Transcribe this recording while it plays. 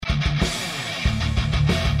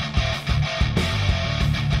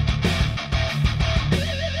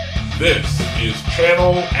This is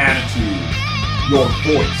Channel Attitude. Your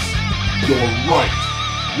voice, your right,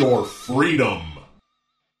 your freedom.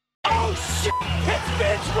 Oh shit! It's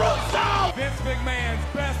Vince Russo! Vince McMahon's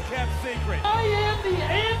best kept secret. I am the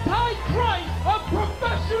Antichrist of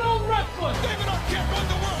professional wrestling. David Arquette won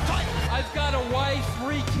the world title. I've got a wife,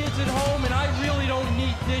 3 kids at home, and I really don't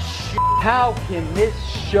need this shit. How can this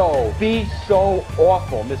show be so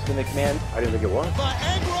awful, Mr. McMahon? I didn't think it was.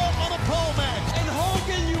 Viagra on a pole match. And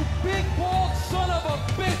Hogan, you big bald son of a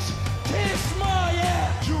bitch, kiss my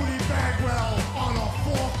ass. Judy Bagwell on a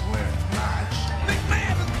forklift match.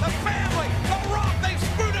 McMahon, the family, the Rock, they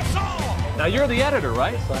screwed us all. Now you're the editor,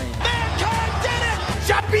 right? Mankind did it!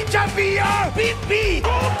 Jumpy, beat.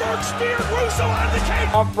 Goldberg steered Russo out of the cage.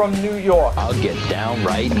 I'm from New York. I'll get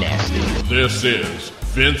downright nasty. This is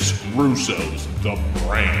Vince Russo's The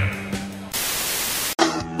Brand.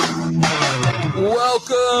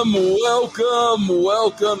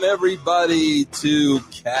 Welcome, everybody, to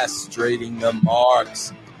Castrating the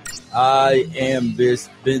Marks. I am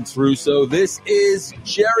Vince Russo. This is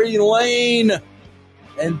Jerry Lane.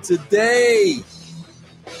 And today,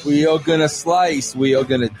 we are going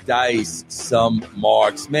to dice some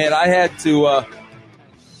marks. Man, I had to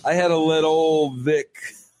let old Vic,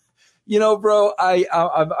 you know, bro,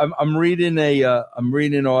 I'm reading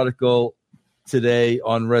an article today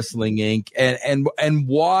on Wrestling Inc. and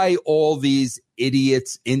why all these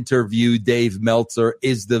idiots interview Dave Meltzer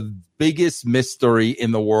is the biggest mystery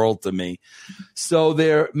in the world to me. So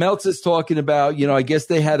Meltzer's talking about, you know, I guess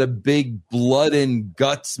they had a big blood and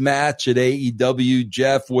guts match at AEW,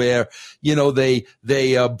 Jeff, where, you know, they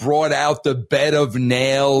brought out the bed of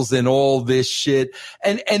nails and all this shit.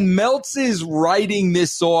 And Meltzer's writing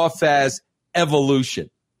this off as evolution.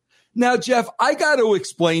 Now, Jeff, I got to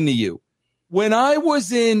explain to you, when I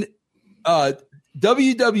was in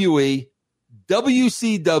WWE,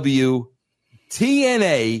 WCW,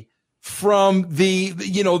 TNA, from the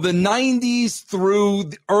 90s through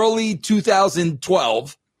the early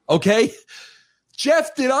 2012, okay?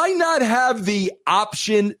 Jeff, did I not have the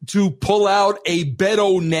option to pull out a bed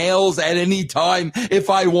of nails at any time if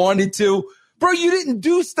I wanted to? Bro, you didn't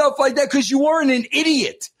do stuff like that because you weren't an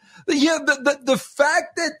idiot. Yeah, the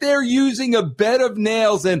fact that they're using a bed of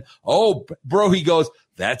nails and, oh, bro, he goes,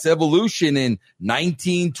 that's evolution. In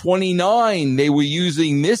 1929, they were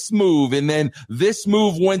using this move, and then this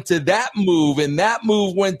move went to that move, and that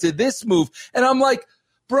move went to this move. And I'm like,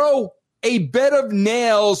 bro, a bed of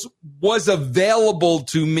nails was available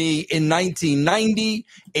to me in 1990,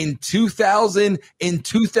 in 2000, in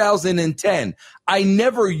 2010. I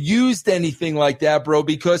never used anything like that, bro,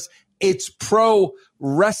 because it's pro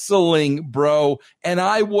wrestling, bro. And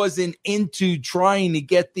I wasn't into trying to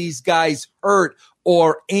get these guys hurt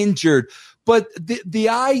or injured. But the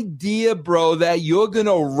idea, bro, that you're going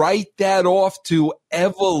to write that off to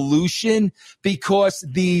evolution because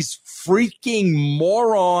these freaking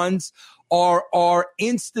morons are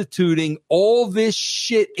instituting all this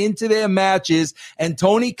shit into their matches, and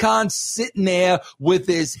Tony Khan's sitting there with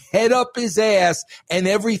his head up his ass and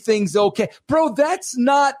everything's okay. Bro, that's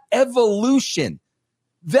not evolution.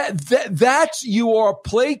 That's you are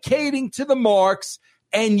placating to the marks,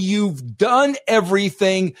 and you've done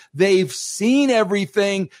everything. They've seen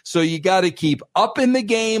everything. So you got to keep up in the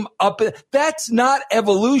game. That's not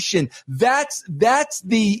evolution. That's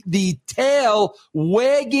the tail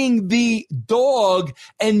wagging the dog,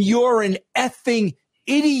 and you're an effing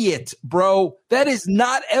idiot, bro. That is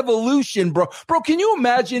not evolution, bro. Bro, can you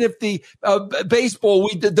imagine if the baseball,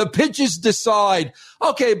 the pitchers decide,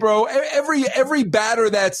 okay, bro, every batter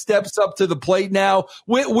that steps up to the plate now,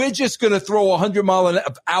 we're just going to throw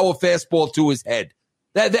 100-mile-an-hour fastball to his head.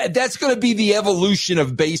 That's going to be the evolution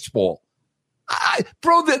of baseball.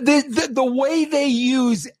 Bro, the way they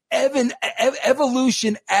use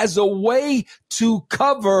evolution as a way to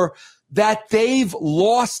cover that they've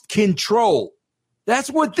lost control.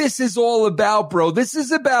 That's what this is all about, bro. This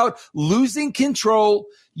is about losing control.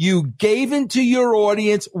 You gave into your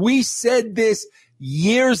audience. We said this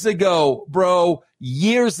years ago, bro,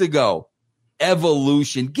 years ago.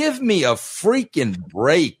 Evolution. Give me a freaking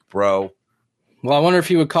break, bro. Well, I wonder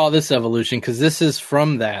if you would call this evolution, because this is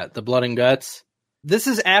from that, the blood and guts. This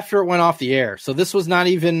is after it went off the air, so this was not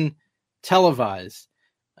even televised.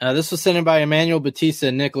 This was sent in by Emmanuel Batista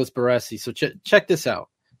and Nicholas Baresi. So check this out.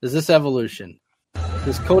 Is this evolution?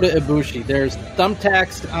 This Kota Ibushi. There's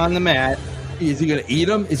thumbtacks on the mat. Is he going to eat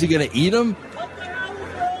them? Is he going to eat them?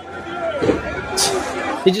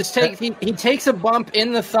 He just he takes a bump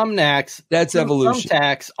in the thumbtacks. That's evolution.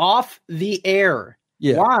 Thumbtacks off the air.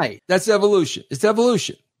 Yeah. Why? That's evolution. It's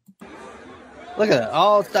evolution. Look at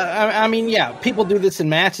that. I mean, yeah, people do this in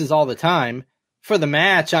matches all the time for the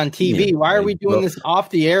match on TV. Yeah, why are we doing this off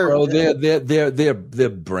the air? Bro, they're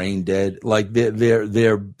brain dead. Like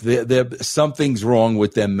they're something's wrong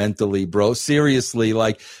with them mentally, bro. Seriously,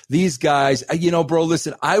 like these guys, bro,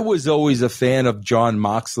 listen, I was always a fan of John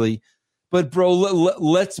Moxley, but bro,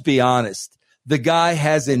 let's be honest. The guy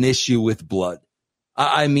has an issue with blood.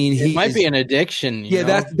 I mean, it might be an addiction.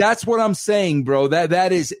 Yeah, that's what I'm saying, bro.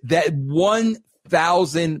 That is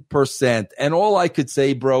 1,000%. And all I could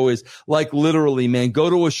say, bro, is like literally, man, go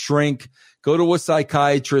to a shrink, go to a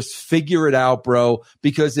psychiatrist, figure it out, bro.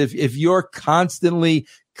 Because if you're constantly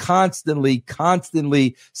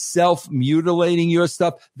self-mutilating your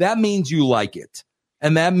stuff, that means you like it.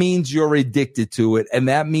 And that means you're addicted to it. And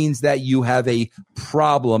that means that you have a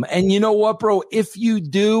problem. And you know what, bro? If you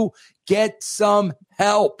do, get some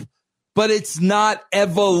help. But it's not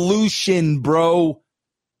evolution, bro.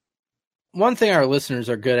 One thing our listeners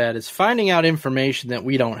are good at is finding out information that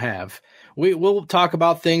we don't have. We'll talk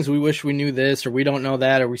about things we wish we knew this, or we don't know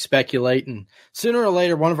that, or we speculate. And sooner or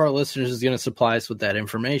later, one of our listeners is going to supply us with that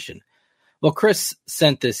information. Well, Chris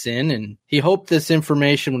sent this in, and he hoped this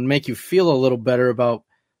information would make you feel a little better about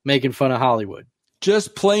making fun of Hollywood.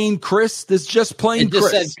 Just plain Chris? This just plain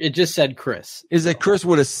Chris? It just said Chris. Is it Chris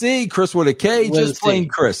with a C, Chris with a K? Just plain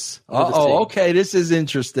Chris. Okay, this is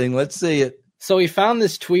interesting. Let's see it. So he found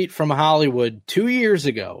this tweet from Hollywood 2 years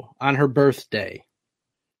ago on her birthday.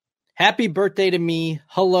 Happy birthday to me,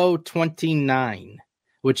 hello 29.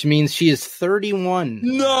 Which means she is 31.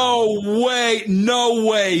 No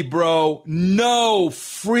way, bro. No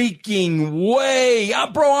freaking way.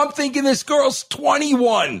 Bro, I'm thinking this girl's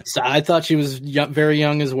 21. So I thought she was very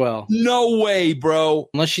young as well. No way, bro.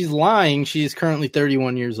 Unless she's lying, she is currently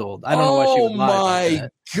 31 years old. I don't know why she would lie about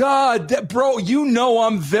that. God, bro,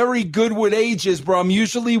 I'm very good with ages, bro. I'm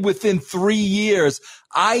usually within 3 years.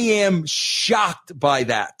 I am shocked by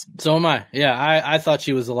that. So am I. Yeah, I thought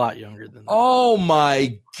she was a lot younger than that. Oh,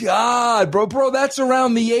 my God, bro, that's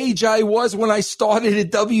around the age I was when I started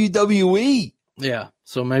at WWE. Yeah,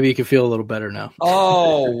 so maybe you can feel a little better now.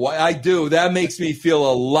 Oh, I do. That makes me feel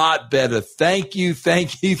a lot better. Thank you,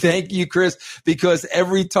 Chris, because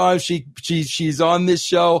every time she's on this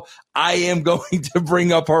show, I am going to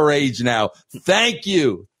bring up her age now. Thank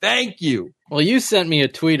you. Well, you sent me a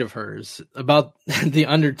tweet of hers about The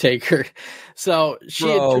Undertaker. So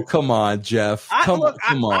come on, Jeff. Come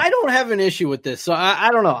on. I don't have an issue with this. So I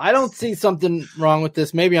don't know. I don't see something wrong with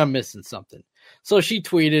this. Maybe I'm missing something. So she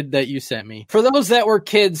tweeted that you sent me. For those that were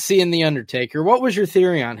kids seeing The Undertaker, what was your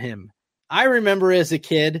theory on him? I remember as a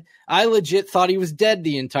kid, I legit thought he was dead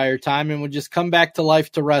the entire time and would just come back to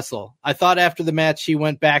life to wrestle. I thought after the match he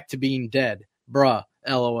went back to being dead. Bruh,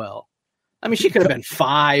 LOL. I mean, she could have been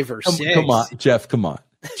 5 or 6. Come on, Jeff. Come on.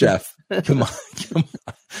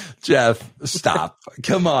 Jeff, stop.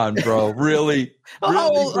 Come on, bro. Really? How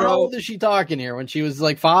old is she talking here? When she was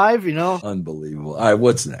like 5, Unbelievable. All right,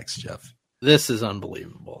 what's next, Jeff? This is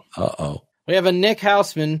unbelievable. Uh-oh. We have a Nick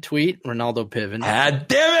Houseman tweet, Ronaldo Piven. Ah,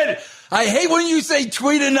 damn it! I hate when you say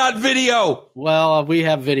tweet and not video. Well, we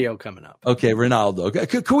have video coming up. Okay, Ronaldo.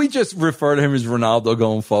 Could we just refer to him as Ronaldo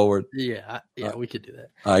going forward? Yeah, we could do that.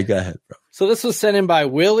 All right, go ahead, bro. So this was sent in by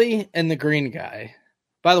Willie and the Green Guy.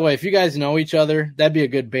 By the way, if you guys know each other, that'd be a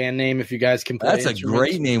good band name if you guys can play. That's a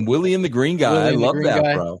great name, Willie and the Green Guy. I love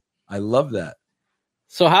that, bro. I love that.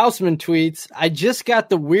 So Houseman tweets, I just got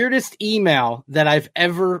the weirdest email that I've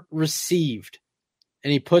ever received.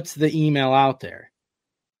 And he puts the email out there.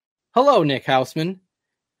 Hello, Nick Houseman.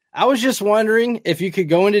 I was just wondering if you could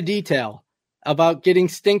go into detail about getting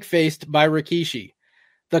stink-faced by Rikishi.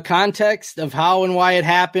 The context of how and why it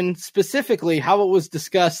happened, specifically how it was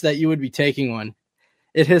discussed that you would be taking one.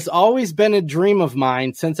 It has always been a dream of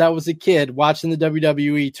mine since I was a kid watching the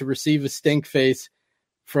WWE to receive a stink face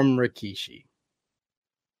from Rikishi.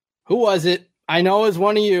 Who was it? I know it's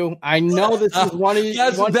one of you. I know this is one of you.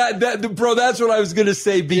 Bro, that's what I was going to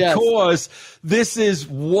say, because this is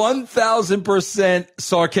 1,000%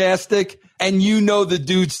 sarcastic, and the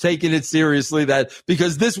dude's taking it seriously,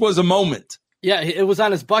 because this was a moment. Yeah, it was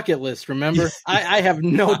on his bucket list, remember? I have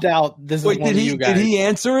no doubt this is one of you guys. Did he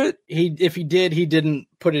answer it? If he did, he didn't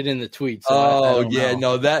put it in the tweet. So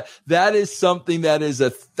that is something that is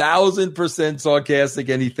 1,000% sarcastic,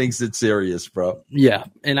 and he thinks it's serious, bro. Yeah,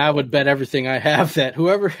 and I would bet everything I have that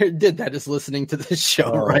whoever did that is listening to this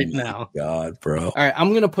show right now. God, bro. All right,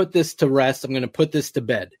 I'm going to put this to rest. I'm going to put this to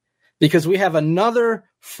bed, because we have another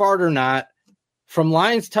farter knot from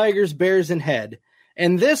Lions, Tigers, Bears, and Head.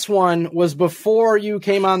 And this one was before you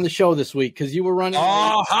came on the show this week, because you were running.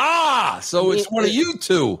 Aha! So it's one of you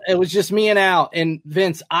two. It was just me and Al. And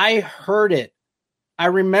Vince, I heard it I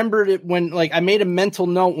remembered it when, like, I made a mental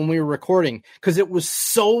note when we were recording because it was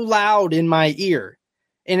so loud in my ear,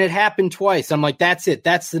 and it happened twice. I'm like, that's it.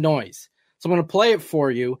 That's the noise. So I'm going to play it for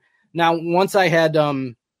you. Now, once I had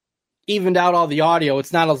evened out all the audio,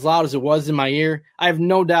 it's not as loud as it was in my ear. I have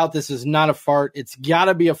no doubt this is not a fart. It's got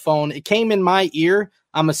to be a phone. It came in my ear.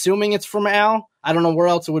 I'm assuming it's from Al. I don't know where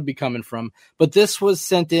else it would be coming from. But this was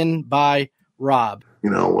sent in by Rob.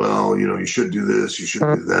 You should do this, you should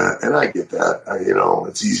do that. And I get that.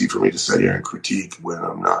 It's easy for me to sit here and critique when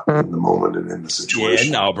I'm not in the moment and in the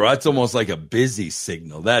situation. Yeah, no, bro. That's almost like a busy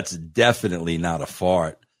signal. That's definitely not a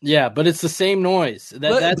fart. Yeah, but it's the same noise.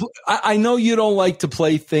 I know you don't like to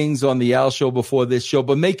play things on the Al show before this show,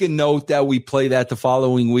 but make a note that we play that the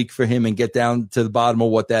following week for him and get down to the bottom of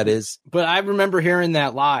what that is. But I remember hearing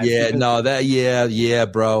that live. Yeah,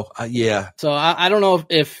 bro. Yeah. So I don't know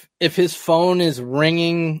if his phone is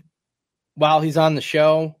ringing while he's on the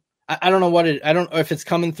show. I don't know I don't know if it's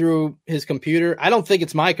coming through his computer. I don't think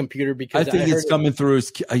it's my computer because I think it's coming through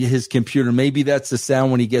his computer. Maybe that's the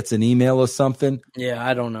sound when he gets an email or something. Yeah,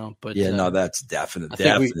 I don't know, but yeah, no, that's definite.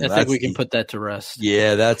 I think we can put that to rest.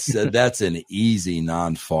 Yeah, that's an easy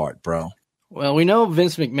non-fart, bro. Well, we know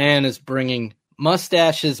Vince McMahon is bringing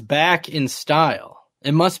mustaches back in style.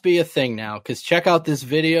 It must be a thing now because check out this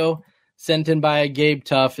video sent in by Gabe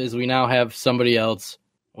Tuff as we now have somebody else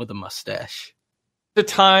with a mustache. The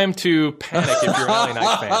time to panic if you're an LA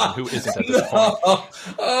Knight fan who isn't at this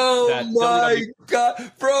point. Oh my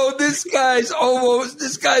God, bro, this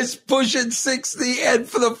guy's pushing 60 and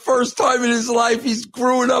for the first time in his life, he's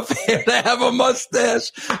growing up hair to have a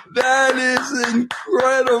mustache. That is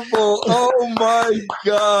incredible. Oh my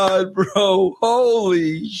God, bro.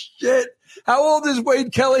 Holy shit. How old is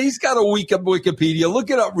Wade Keller? He's got a week of Wikipedia. Look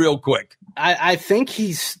it up real quick. I think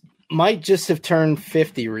he's might just have turned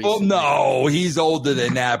 50 recently. Oh, no, he's older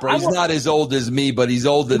than that, bro. He's not as old as me, but he's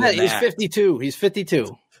older than that. He's 52. He's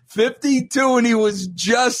 52. 52, and he was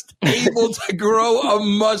just able to grow a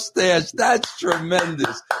mustache. That's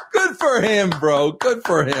tremendous. Good for him, bro. Good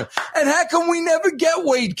for him. And how come we never get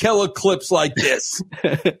Wade Keller clips like this?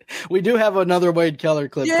 We do have another Wade Keller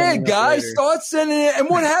clip. Yeah, guys, start sending it. And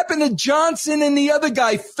what happened to Johnson and the other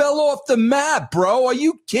guy fell off the map, bro? Are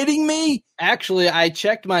you kidding me? Actually, I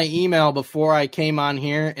checked my email before I came on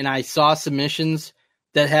here, and I saw submissions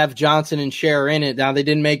that have Johnson and Cher in it. Now, they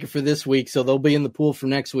didn't make it for this week, so they'll be in the pool for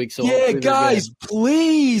next week. So yeah, guys,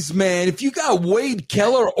 please, man, if you got Wade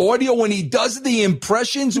Keller audio when he does the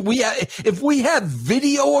impressions, if we have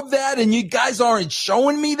video of that and you guys aren't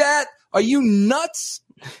showing me that, are you nuts?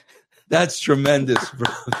 That's tremendous,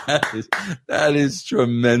 bro. That is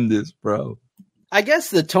tremendous, bro. I guess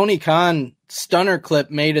the Tony Khan stunner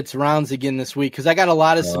clip made its rounds again this week because I got a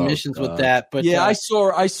lot of submissions with that. But yeah, I saw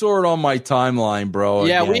it on my timeline, bro.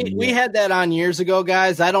 Yeah, we had that on years ago,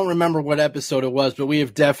 guys. I don't remember what episode it was, but we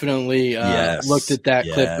have definitely looked at that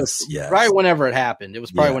clip. Probably whenever it happened. It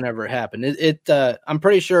was probably whenever it happened. I'm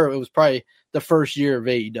pretty sure it was probably the first year of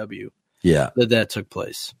AEW. Yeah, that took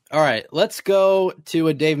place. All right, let's go to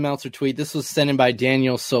a Dave Meltzer tweet. This was sent in by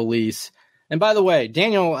Daniel Solis. And by the way,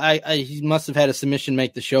 Daniel, he must have had a submission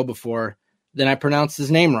make the show before. Then I pronounced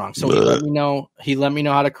his name wrong. So he let me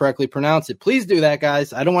know how to correctly pronounce it. Please do that,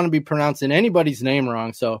 guys. I don't want to be pronouncing anybody's name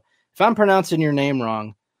wrong. So if I'm pronouncing your name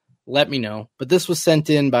wrong, let me know. But this was sent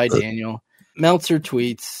in by Daniel. Meltzer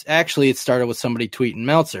tweets. Actually, it started with somebody tweeting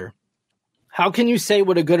Meltzer. How can you say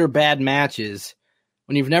what a good or bad match is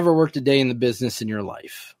when you've never worked a day in the business in your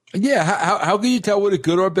life? Yeah, how can you tell what a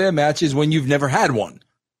good or bad match is when you've never had one?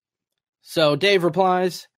 So Dave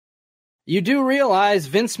replies, you do realize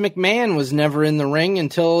Vince McMahon was never in the ring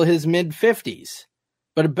until his mid-50s.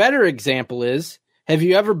 But a better example is, have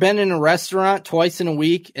you ever been in a restaurant twice in a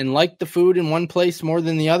week and liked the food in one place more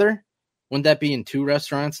than the other? Wouldn't that be in two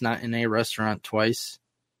restaurants, not in a restaurant twice?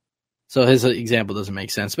 So his example doesn't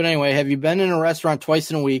make sense. But anyway, have you been in a restaurant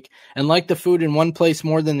twice in a week and liked the food in one place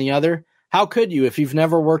more than the other? How could you if you've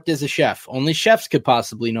never worked as a chef? Only chefs could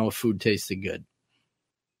possibly know if food tasted good.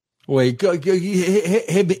 Wait,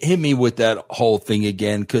 hit me with that whole thing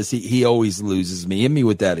again, because he always loses me. Hit me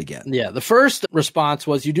with that again. Yeah, the first response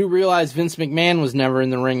was, you do realize Vince McMahon was never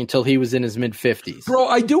in the ring until he was in his mid-50s. Bro,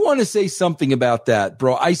 I do want to say something about that,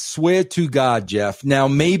 bro. I swear to God, Jeff. Now,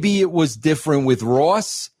 maybe it was different with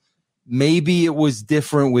Ross. Maybe it was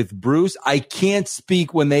different with Bruce. I can't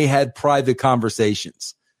speak when they had private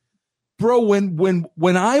conversations. Bro,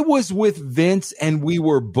 when I was with Vince and we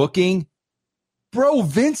were booking, bro,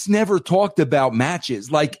 Vince never talked about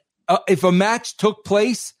matches. Like, if a match took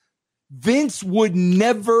place, Vince would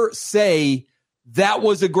never say, that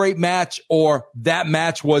was a great match or that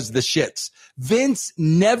match was the shits. Vince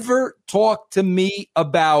never talked to me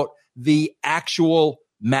about the actual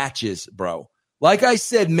matches, bro. Like I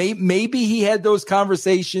said, maybe he had those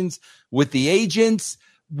conversations with the agents.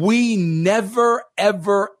 We never,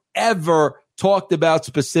 ever, ever talked about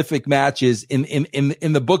specific matches in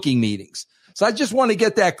the booking meetings. So I just want to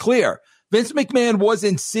get that clear. Vince McMahon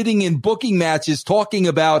wasn't sitting in booking matches talking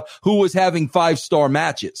about who was having 5-star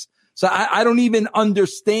matches. So I don't even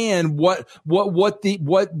understand what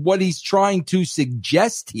he's trying to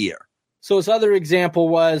suggest here. So his other example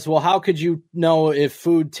was, well, how could you know if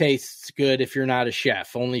food tastes good if you're not a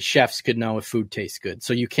chef? Only chefs could know if food tastes good.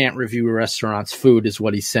 So you can't review a restaurant's food is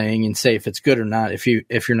what he's saying and say if it's good or not if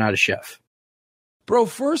you're not a chef. Bro,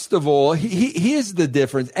 first of all, here's the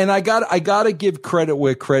difference. And I gotta give credit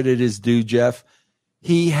where credit is due, Jeff.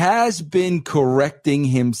 He has been correcting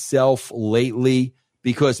himself lately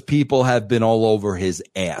because people have been all over his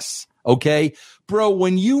ass. Okay? Bro,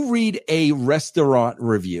 when you read a restaurant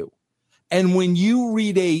review and when you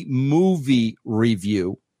read a movie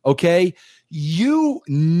review, okay, you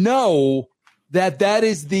know that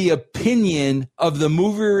is the opinion of the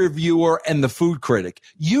movie reviewer and the food critic.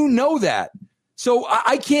 You know that. So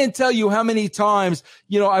I can't tell you how many times,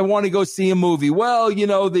 I want to go see a movie. Well,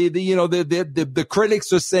 the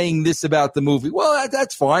critics are saying this about the movie. Well,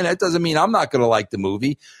 that's fine. That doesn't mean I'm not going to like the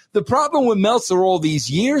movie. The problem with Meltzer all these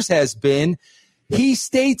years has been he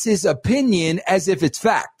states his opinion as if it's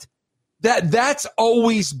fact. That's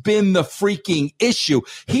always been the freaking issue.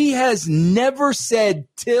 He has never said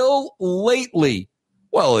till lately,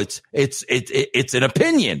 well, it's an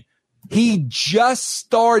opinion. He just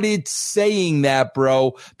started saying that,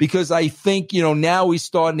 bro, because I think, now he's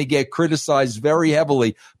starting to get criticized very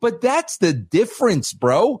heavily. But that's the difference,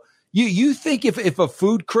 bro. You think if a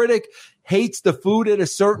food critic hates the food at a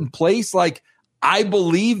certain place, like I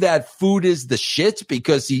believe that food is the shit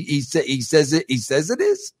because he says it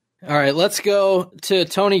is. All right, let's go to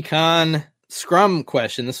Tony Khan scrum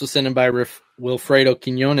question. This was sent in by Wilfredo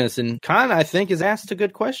Quinones, and Khan, I think, is asked a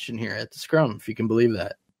good question here at the scrum, if you can believe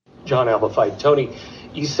that. John Alba fight. Tony,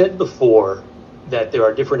 you said before that there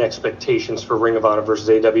are different expectations for Ring of Honor versus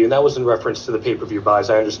AEW, and that was in reference to the pay-per-view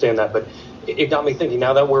buys. I understand that, but it got me thinking,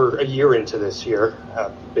 now that we're a year into this year,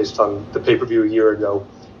 based on the pay-per-view a year ago,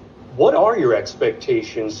 what are your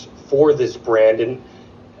expectations for this brand? And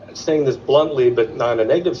saying this bluntly, but not in a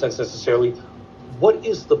negative sense necessarily, what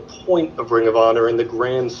is the point of Ring of Honor in the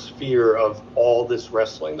grand sphere of all this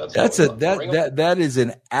wrestling that is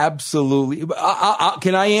an absolutely.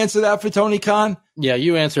 Can I answer that for Tony Khan? Yeah,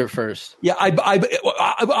 you answer it first. Yeah,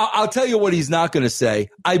 I'll tell you what he's not going to say.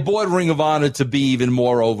 I bought Ring of Honor to be even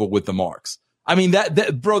more over with the Marks. I mean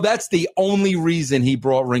bro, that's the only reason he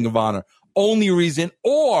brought Ring of Honor. Only reason,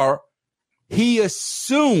 or he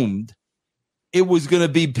assumed it was going to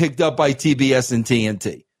be picked up by TBS and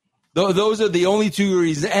TNT. Those are the only two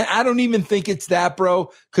reasons. And I don't even think it's that, bro,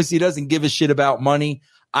 because he doesn't give a shit about money.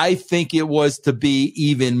 I think it was to be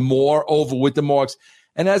even more over with the Marks.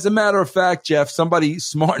 And as a matter of fact, Jeff, somebody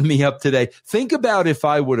smartened me up today. Think about if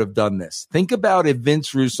I would have done this. Think about if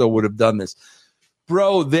Vince Russo would have done this.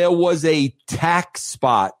 Bro, there was a tax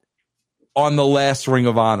spot on the last Ring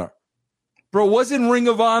of Honor. Bro, wasn't Ring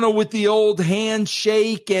of Honor with the old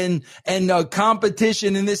handshake and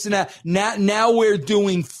competition and this and that? Now we're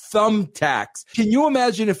doing thumbtacks. Can you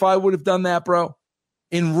imagine if I would have done that, bro?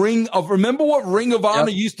 Remember what Ring of Honor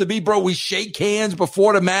used to be, bro? We shake hands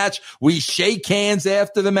before the match. We shake hands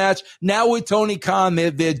after the match. Now with Tony Khan,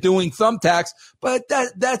 they're doing thumbtacks, but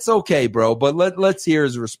that's okay, bro. But let's hear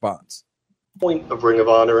his response. Point of Ring of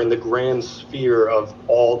Honor in the grand sphere of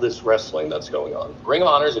all this wrestling that's going on. Ring of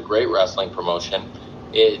Honor is a great wrestling promotion.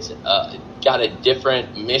 It's got a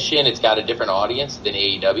different mission. It's got a different audience than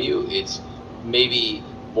AEW. It's maybe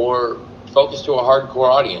more focused to a hardcore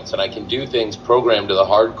audience, and I can do things programmed to the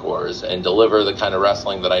hardcores and deliver the kind of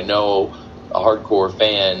wrestling that I know a hardcore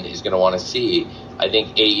fan is going to want to see. I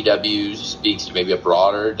think AEW speaks to maybe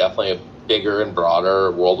definitely a bigger and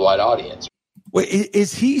broader worldwide audience. Wait,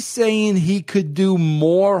 is he saying he could do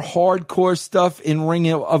more hardcore stuff in Ring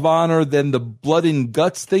of Honor than the blood and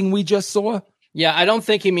guts thing we just saw? Yeah, I don't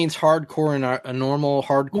think he means hardcore in a normal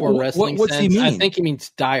hardcore wrestling what's sense. He mean? I think he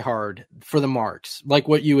means die hard for the Marks, like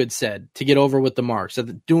what you had said, to get over with the Marks,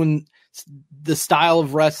 doing the style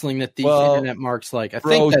of wrestling that these internet marks like. I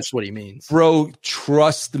think that's what he means. Bro,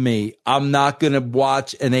 trust me, I'm not going to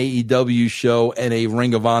watch an AEW show and a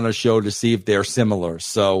Ring of Honor show to see if they're similar.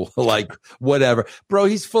 So, whatever. Bro,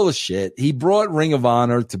 he's full of shit. He brought Ring of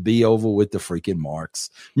Honor to be over with the freaking Marks.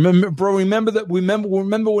 Remember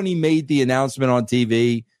when he made the announcement on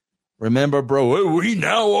TV? Remember, bro?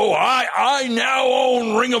 I now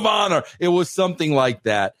own Ring of Honor. It was something like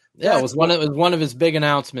that. Yeah, it was one of his big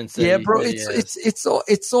announcements. Yeah, bro. It's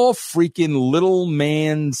all freaking little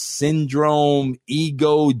man syndrome,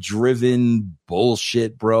 ego driven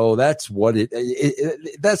bullshit, bro. That's what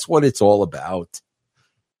that's what it's all about.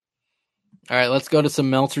 All right, let's go to some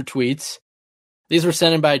Meltzer tweets. These were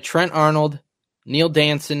sent in by Trent Arnold, Neil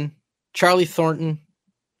Danson, Charlie Thornton,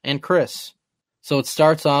 and Chris. So it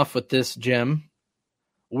starts off with this gem.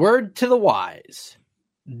 Word to the wise.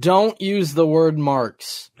 Don't use the word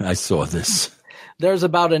marks. I saw this. There's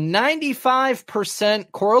about a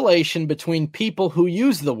 95% correlation between people who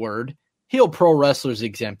use the word, heel pro wrestlers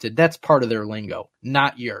exempted, that's part of their lingo,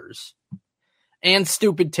 not yours, and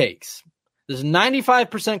stupid takes. There's a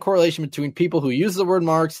 95% correlation between people who use the word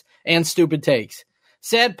marks and stupid takes.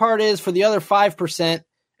 Sad part is, for the other 5%,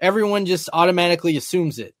 everyone just automatically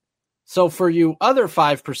assumes it. So for you other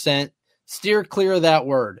 5%, steer clear of that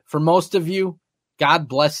word. For most of you, God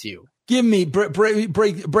bless you. Give me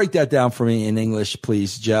break that down for me in English,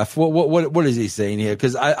 please, Jeff. What is he saying here?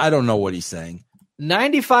 Because I don't know what he's saying.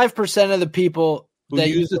 95% of the people that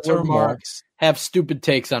use the term marks have stupid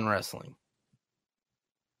takes on wrestling.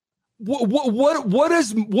 What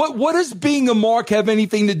does being a mark have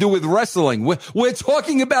anything to do with wrestling? We're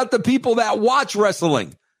talking about the people that watch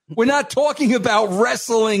wrestling. We're not talking about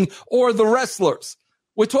wrestling or the wrestlers.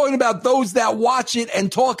 We're talking about those that watch it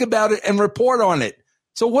and talk about it and report on it.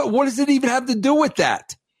 So what does it even have to do with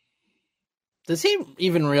that? Does he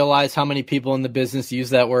even realize how many people in the business use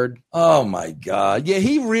that word? Oh, my God. Yeah,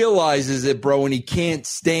 he realizes it, bro, and he can't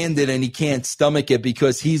stand it and he can't stomach it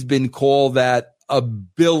because he's been called that a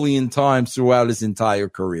billion times throughout his entire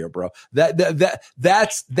career, bro.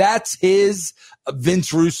 That's his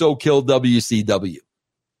Vince Russo killed WCW.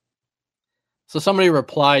 So somebody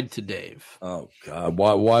replied to Dave. Oh, God.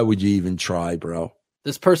 Why would you even try, bro?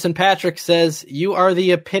 This person, Patrick, says, you are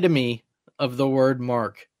the epitome of the word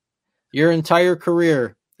mark. Your entire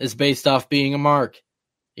career is based off being a mark.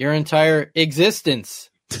 Your entire existence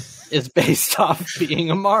is based off being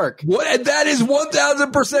a mark. What? That is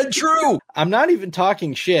 1,000% true. I'm not even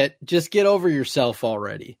talking shit. Just get over yourself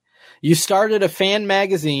already. You started a fan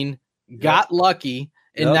magazine, got lucky,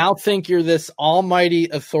 and now think you're this almighty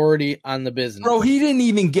authority on the business. Bro, he didn't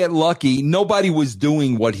even get lucky. Nobody was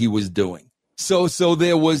doing what he was doing. So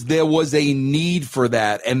there was a need for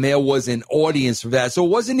that, and there was an audience for that. So it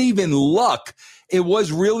wasn't even luck. It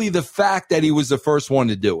was really the fact that he was the first one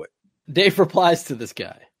to do it. Dave replies to this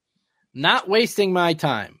guy, not wasting my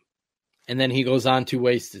time. And then he goes on to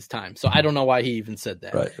waste his time. So I don't know why he even said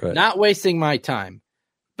that. Right. Not wasting my time.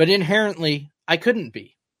 But inherently, I couldn't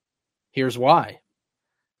be. Here's why.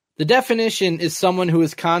 The definition is someone who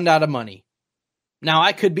is conned out of money. Now,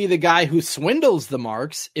 I could be the guy who swindles the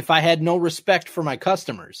marks if I had no respect for my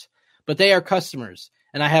customers, but they are customers,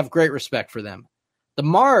 and I have great respect for them. The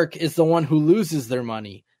mark is the one who loses their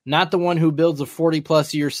money, not the one who builds a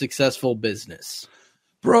 40-plus year successful business.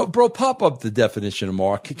 Bro, pop up the definition of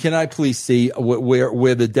mark. Can I please see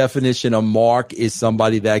where the definition of mark is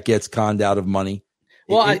somebody that gets conned out of money?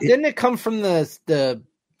 Well, didn't it come from the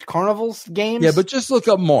Carnival's games? Yeah, but just look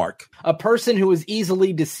up mark. A person who is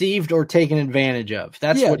easily deceived or taken advantage of.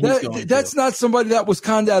 That's what he's going That's not somebody that was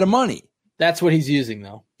conned out of money. That's what he's using,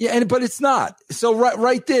 though. Yeah, but it's not. So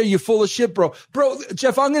right there, you're full of shit, bro. Bro,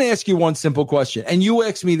 Jeff, I'm going to ask you one simple question, and you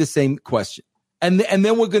ask me the same question, and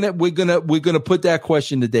then we're gonna put that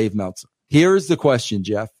question to Dave Meltzer. Here is the question,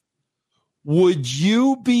 Jeff. Would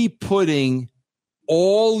you be putting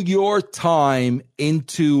all your time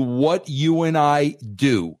into what you and I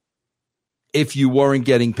do if you weren't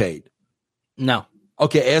getting paid? No.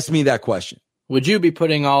 Okay, ask me that question. Would you be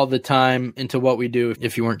putting all the time into what we do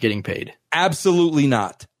if you weren't getting paid? Absolutely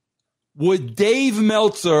not. Would Dave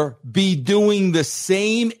Meltzer be doing the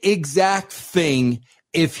same exact thing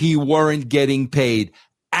if he weren't getting paid?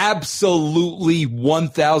 Absolutely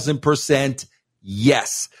 1,000%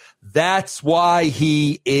 yes. That's why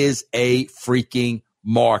he is a freaking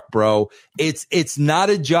mark, bro. It's not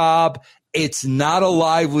a job. It's not a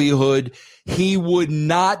livelihood. He would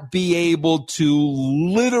not be able to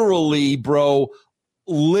literally, bro,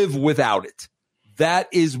 live without it. That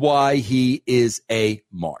is why he is a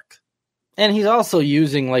mark. And he's also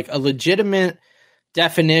using like a legitimate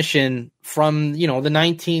definition from, the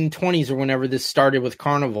 1920s or whenever this started with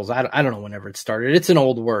carnivals. I don't know whenever it started. It's an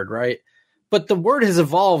old word, right? But the word has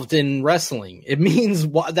evolved in wrestling. It means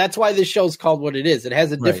that's why this show's called what it is. It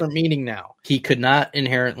has a different meaning now. He could not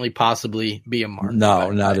inherently possibly be a mark.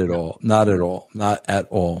 No, not at all. Not at all. Not at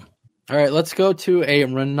all. All right, let's go to a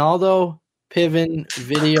Ronaldo Piven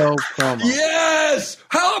video promo. Yes! Yes.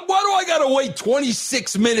 Why do I got to wait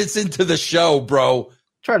 26 minutes into the show, bro?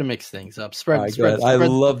 Try to mix things up. Spread. I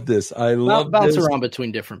love this. Bounce around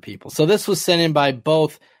between different people. So this was sent in by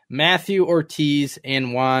both Matthew Ortiz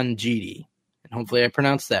and Juan Gidi. And hopefully I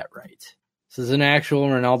pronounced that right. This is an actual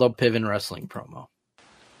Ronaldo Piven wrestling promo.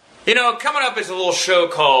 You know, coming up is a little show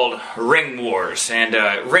called Ring Wars. And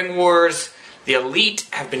Ring Wars, the Elite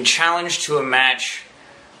have been challenged to a match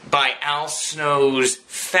by Al Snow's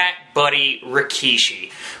fat buddy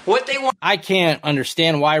Rikishi. What they want... I can't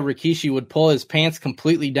understand why Rikishi would pull his pants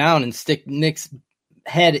completely down and stick Nick's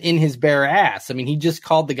head in his bare ass. I mean, he just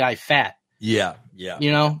called the guy fat. Yeah.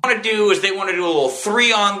 You know? What they want to do is they want to do a little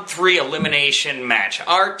 3-on-3 elimination match.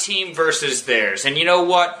 Our team versus theirs. And you know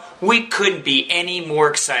what? We couldn't be any more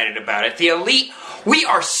excited about it. The Elite, we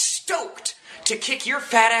are stoked to kick your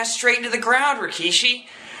fat ass straight into the ground, Rikishi.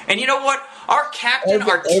 And you know what? Our captain,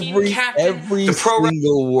 our team captain, every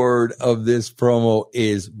single word of this promo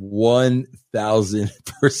is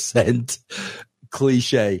 1,000%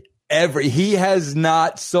 cliche. He has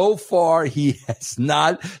not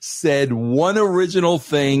said one original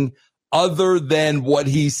thing other than what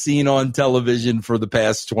he's seen on television for the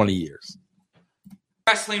past 20 years.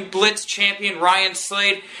 Wrestling Blitz champion Ryan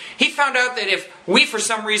Slade, he found out that if we for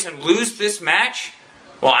some reason lose this match,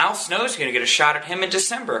 well, Al Snow's going to get a shot at him in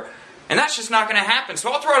December. And that's just not going to happen.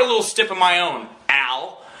 So I'll throw out a little stip of my own,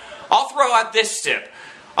 Al. I'll throw out this stip.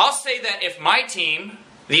 I'll say that if my team,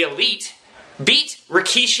 the Elite, beat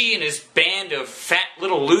Rikishi and his band of fat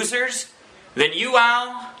little losers, then you,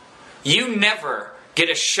 Al, you never get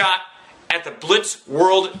a shot at the Blitz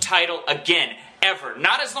World title again. Ever.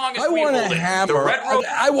 Not as long as we hold it.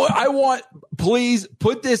 I want, please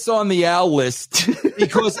put this on the Al list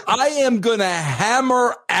because I am going to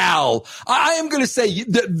hammer Al. I am going to say these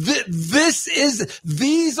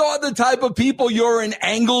are the type of people you're in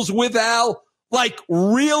angles with, Al. Like,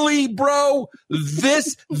 really, bro?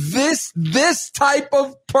 This type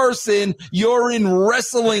of person you're in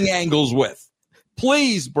wrestling angles with.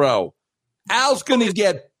 Please, bro. Al's going to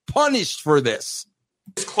get punished for this.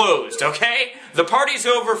 It's closed, okay? The party's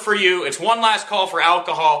over for you. It's one last call for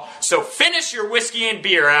alcohol. So finish your whiskey and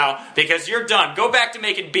beer, Al, because you're done. Go back to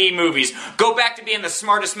making B movies. Go back to being the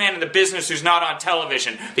smartest man in the business who's not on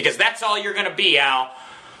television, because that's all you're going to be, Al.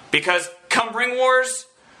 Because come Ring Wars,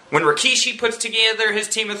 when Rikishi puts together his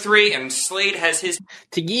team of 3 and Slade has his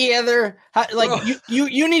together,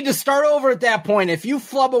 you need to start over at that point. If you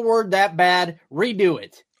flub a word that bad, redo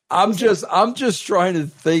it. I'm just trying to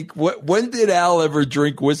think. When did Al ever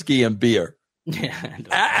drink whiskey and beer? Yeah,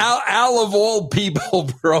 Al of all people,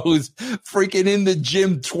 bro, is freaking in the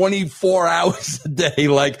gym 24 hours a day.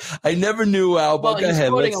 Like, I never knew Al. But go ahead.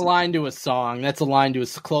 Putting a line to a song. That's a line to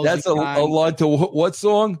his closing. That's a line to what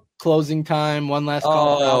song? Closing time. One last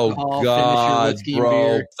call. Oh God,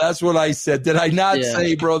 bro. That's what I said. Did I not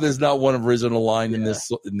say, bro? There's not one original line in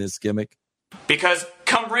this gimmick. Because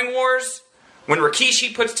come Ring Wars, when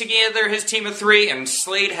Rikishi puts together his team of 3 and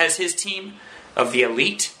Slade has his team of the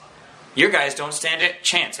Elite, your guys don't stand a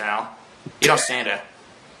chance, Al. You don't stand a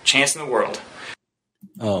chance in the world.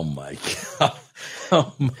 Oh, my God.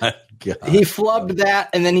 Oh, my God. He flubbed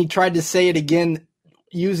that, and then he tried to say it again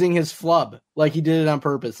using his flub, like he did it on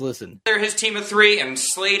purpose. Listen. They're his team of 3 and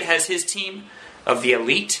Slade has his team of the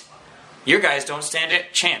Elite. Your guys don't stand a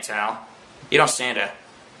chance, Al. You don't stand a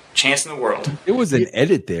chance in the world. It was an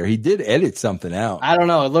edit there. He did edit something out. I don't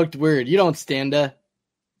know. It looked weird. You don't stand a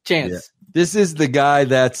chance. Yeah. This is the guy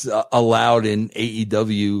that's allowed in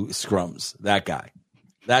AEW scrums. That guy,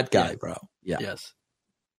 bro. Yeah. Yes.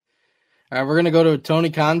 All right. We're going to go to a Tony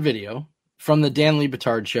Khan video from the Dan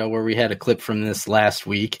Liebetard show where we had a clip from this last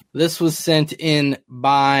week. This was sent in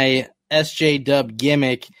by SJ Dub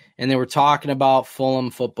Gimmick, and they were talking about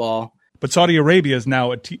Fulham football. But Saudi Arabia is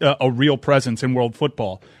now a real presence in world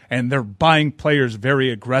football, and they're buying players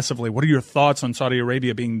very aggressively. What are your thoughts on Saudi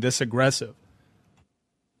Arabia being this aggressive?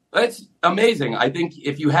 That's amazing. I think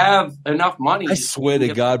if you have enough money... I swear to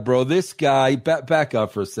God, bro, this guy... Back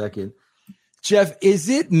up for a second. Jeff, is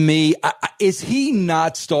it me? Is he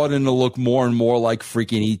not starting to look more and more like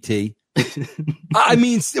freaking E.T.? I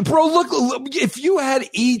mean, bro, look, if you had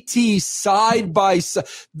E.T. side by side,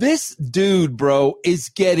 this dude, bro, is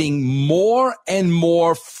getting more and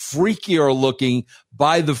more freakier looking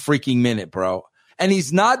by the freaking minute, bro. And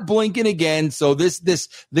he's not blinking again. So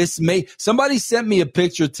this may, somebody sent me a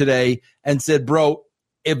picture today and said, bro,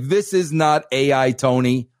 if this is not AI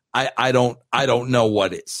Tony, I don't know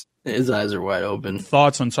what is. His eyes are wide open.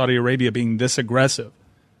 Thoughts on Saudi Arabia being this aggressive?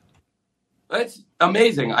 That's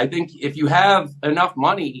amazing. I think if you have enough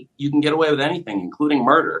money, you can get away with anything, including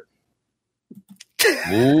murder.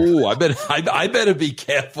 Ooh, I better be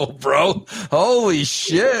careful, bro. Holy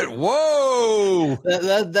shit. Whoa.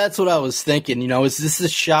 That's what I was thinking. Is this a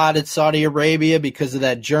shot at Saudi Arabia because of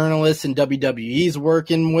that journalist and WWE's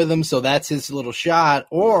working with him, so that's his little shot?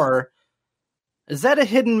 Or is that a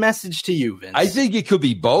hidden message to you, Vince? I think it could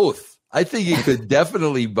be both. I think it could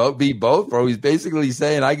definitely be both, bro. He's basically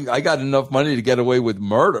saying, I got enough money to get away with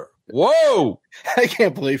murder. Whoa. I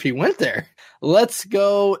can't believe he went there. Let's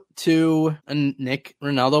go to a Nick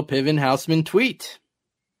Ronaldo Piven Houseman tweet.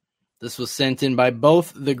 This was sent in by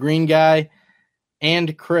both the Green Guy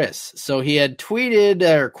and Chris. So he had tweeted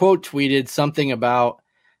or quote tweeted something about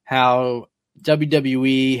how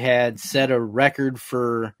WWE had set a record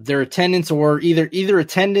for their attendance or either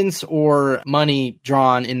attendance or money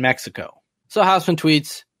drawn in Mexico. So Houseman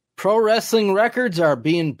tweets, pro wrestling records are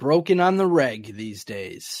being broken on the reg these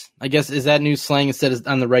days. I guess, is that new slang instead of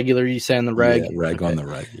on the regular? You say on the reg? Yeah, reg on the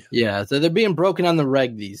reg. Yeah, so they're being broken on the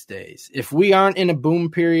reg these days. If we aren't in a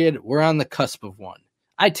boom period, we're on the cusp of one.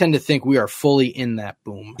 I tend to think we are fully in that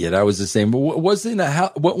boom. Yeah, that was the same. But wasn't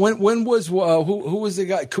when was who was the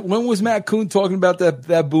guy? When was Matt Kuhn talking about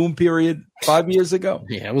that boom period? 5 years ago?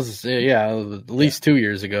 Yeah, it was. At least 2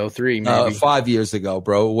 years ago, 3 maybe. 5 years ago,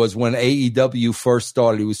 bro. It was when AEW first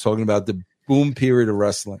started. He was talking about the boom period of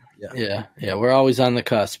wrestling. Yeah. We're always on the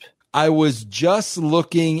cusp. I was just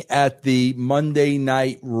looking at the Monday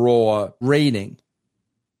Night Raw rating.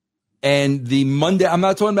 And the Monday, I'm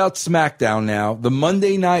not talking about SmackDown now. The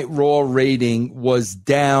Monday Night Raw rating was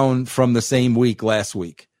down from the same week last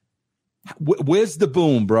week. Where's the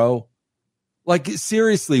boom, bro? Like,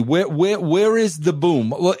 seriously, where is the boom?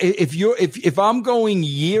 Well, if I'm going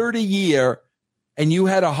year to year and you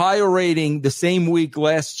had a higher rating the same week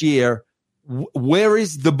last year, where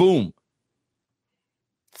is the boom?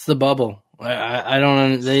 It's the bubble. I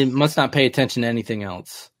don't. They must not pay attention to anything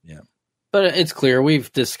else. Yeah. But it's clear, we've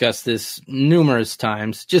discussed this numerous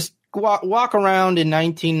times. Just walk around in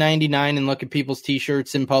 1999 and look at people's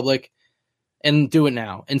T-shirts in public and do it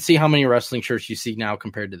now and see how many wrestling shirts you see now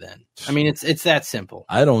compared to then. I mean, it's that simple.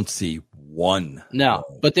 I don't see one. No,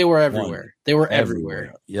 but they were everywhere. One. They were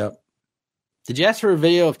everywhere. Yep. Did you ask for a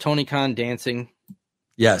video of Tony Khan dancing?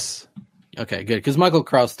 Yes. Okay, good, because Michael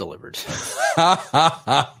Krause delivered.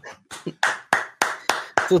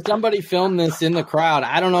 So somebody filmed this in the crowd.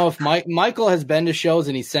 I don't know if Michael has been to shows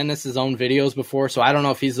and he sent us his own videos before, so I don't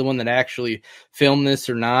know if he's the one that actually filmed this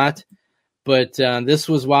or not. But this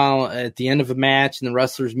was while at the end of a match and the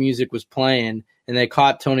wrestler's music was playing, and they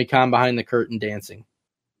caught Tony Khan behind the curtain dancing.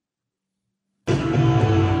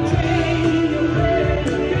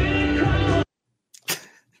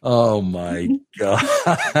 Oh, my God.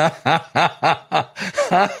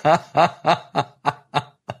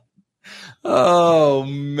 Oh,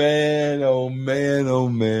 man. Oh, man. Oh,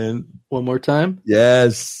 man. One more time?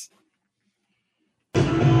 Yes. He's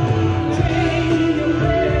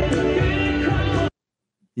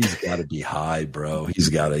got to be high, bro. He's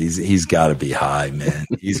got to be high, man.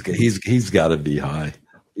 He's got to be high.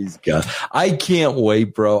 I can't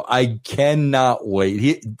wait, bro. I cannot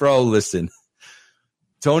wait. Bro, listen.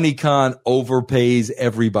 Tony Khan overpays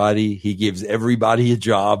everybody. He gives everybody a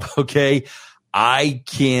job, okay? I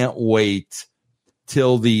can't wait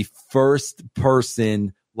till the first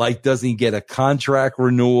person doesn't get a contract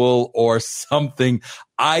renewal or something.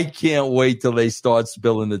 I can't wait till they start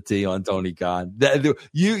spilling the tea on Tony Khan.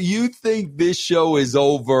 You think this show is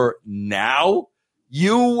over now?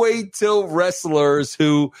 You wait till wrestlers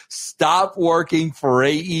who stop working for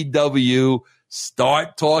AEW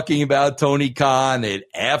start talking about Tony Khan at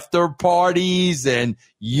after parties and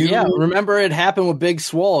remember it happened with Big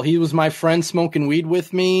Swole. He was my friend smoking weed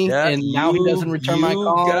with me, and now he doesn't return my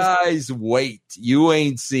calls. You guys wait. You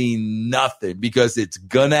ain't seen nothing because it's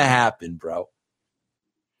gonna happen, bro.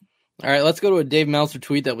 All right, let's go to a Dave Meltzer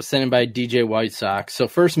tweet that was sent in by DJ White Sox. So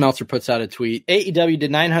first Meltzer puts out a tweet. AEW did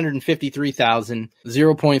 953,000,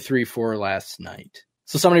 0.34 last night.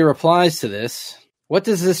 So somebody replies to this. What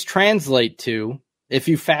does this translate to if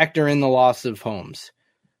you factor in the loss of homes?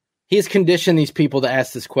 He has conditioned these people to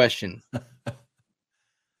ask this question.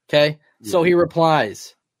 Okay? Yeah. So he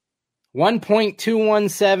replies,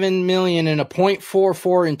 1.217 million and a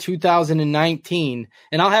 0.44 in 2019,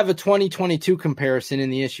 and I'll have a 2022 comparison in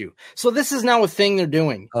the issue. So this is now a thing they're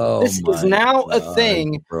doing. This is now a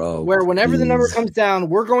thing where whenever the number comes down,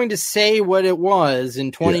 we're going to say what it was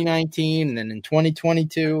in 2019 and then in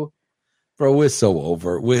 2022. Bro, we're so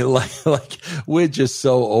over. We're we're just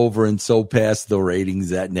so over and so past the ratings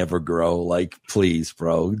that never grow. Please,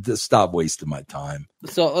 bro, just stop wasting my time.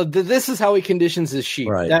 So this is how he conditions his sheep.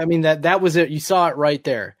 Right. That was it. You saw it right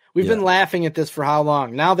there. We've been laughing at this for how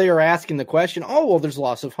long? Now they are asking the question, oh, well, there's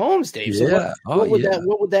loss of homes, Dave. So what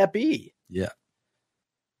would that be? Yeah.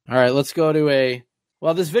 All right, let's go to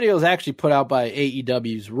this video is actually put out by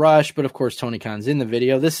AEW's Rush, but of course Tony Khan's in the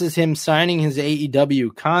video. This is him signing his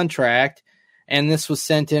AEW contract, and this was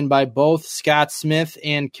sent in by both Scott Smith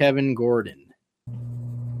and Kevin Gordon.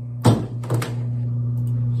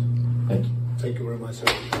 Thank you. Thank you very much, sir.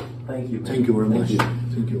 Thank you. Thank you very much.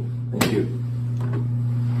 Thank you. Thank you.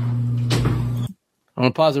 I'm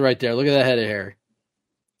going to pause it right there. Look at that head of hair.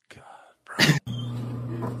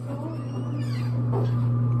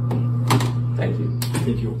 Thank you.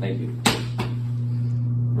 Thank you. Thank you.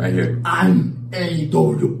 Right here. I'm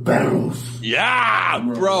AEW Barrows. Yeah,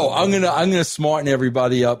 bro. I'm gonna smarten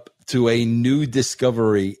everybody up to a new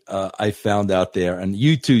discovery I found out there. And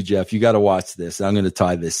you too, Jeff, you got to watch this. I'm gonna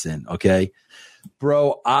tie this in, okay?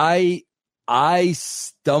 Bro, I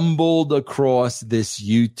stumbled across this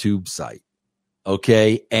YouTube site,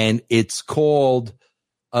 okay? And it's called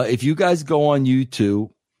if you guys go on YouTube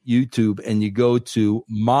and you go to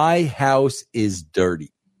My House is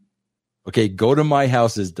Dirty. Okay, go to My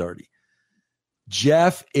House is Dirty.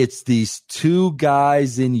 Jeff, it's these two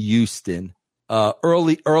guys in Houston,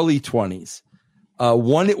 early 20s.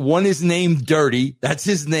 One is named Dirty, that's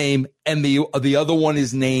his name, and the other one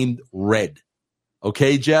is named Red.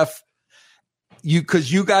 Okay, Jeff?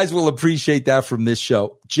 Because you guys will appreciate that from this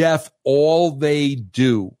show. Jeff, all they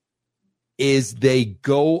do is they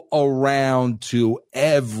go around to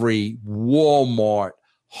every Walmart,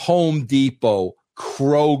 Home Depot,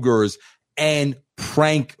 Kroger's, and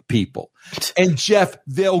prank people. And Jeff,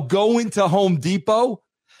 they'll go into Home Depot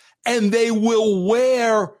and they will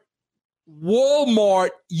wear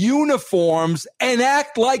Walmart uniforms and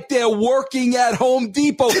act like they're working at Home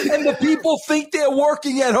Depot. And the people think they're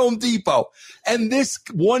working at Home Depot. And this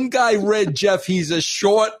one guy, Red, Jeff, he's a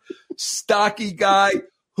short, stocky guy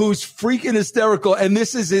who's freaking hysterical. And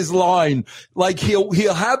this is his line. Like he'll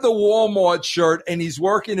have the Walmart shirt and he's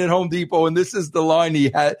working at Home Depot. And this is the line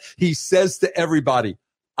he says to everybody,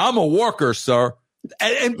 I'm a worker, sir.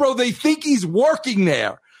 And bro, they think he's working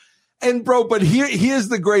there. And bro, but here's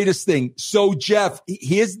the greatest thing. So Jeff,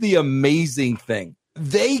 here's the amazing thing.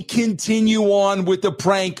 They continue on with the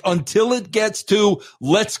prank until it gets to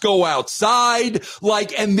let's go outside,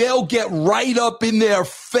 and they'll get right up in their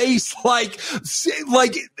face like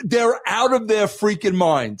they're out of their freaking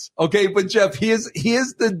minds. Okay, but Jeff, here's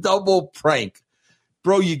the double prank.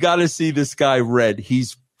 Bro, you got to see this guy Red.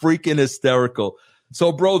 He's freaking hysterical.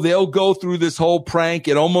 So, bro, they'll go through this whole prank.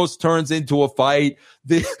 It almost turns into a fight.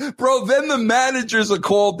 Then the managers are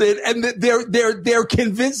called in, and they're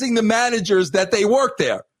convincing the managers that they work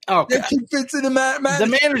there. Oh, they're convincing the manager.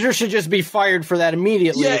 The manager should just be fired for that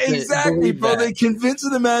immediately. Yeah, exactly, bro. They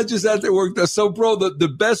convincing the managers that they work there. So, bro, the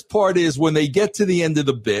best part is when they get to the end of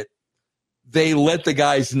the bit, they let the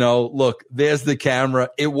guys know, look, there's the camera.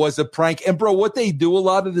 It was a prank. And, bro, what they do a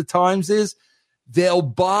lot of the times is they'll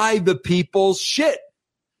buy the people's shit.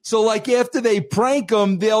 So after they prank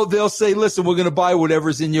them, they'll say, listen, we're going to buy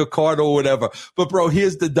whatever's in your cart or whatever. But bro,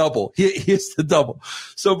 here's the double. Here's the double.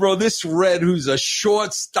 So bro, this Red, who's a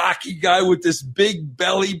short, stocky guy with this big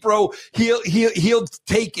belly, bro, he'll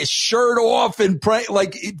take his shirt off and prank.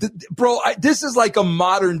 This is like a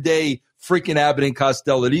modern day freaking Abbott and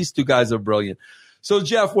Costello. These two guys are brilliant. So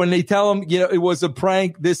Jeff, when they tell him, it was a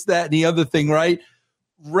prank, this, that, and the other thing, right?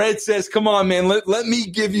 Red says, come on, man, let me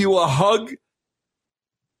give you a hug.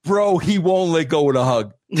 Bro, he won't let go of the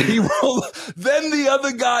hug. He won't. Then the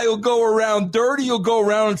other guy will go around, Dirty will go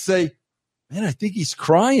around and say, man, I think he's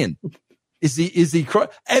crying. Is he crying?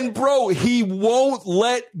 And bro, he won't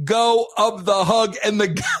let go of the hug. And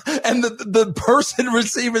the person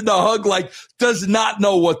receiving the hug does not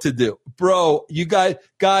know what to do. Bro, you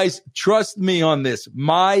guys, trust me on this.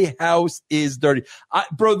 My House is Dirty.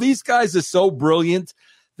 Bro, these guys are so brilliant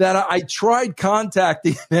that I tried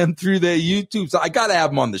contacting them through their YouTube. So I got to have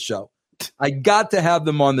them on the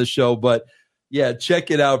show. But yeah, check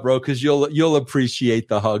it out, bro, because you'll appreciate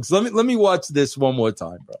the hugs. Let me watch this one more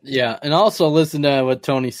time, bro. Yeah, and also listen to what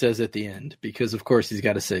Tony says at the end, because of course he's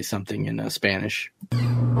got to say something in Spanish.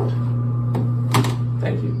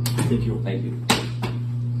 Thank you. Thank you. Thank you.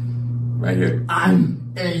 Right here.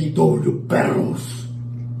 I'm AEW Barrows.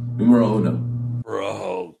 Numero uno.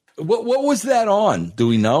 Bro. What was that on? Do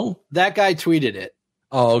we know? That guy tweeted it.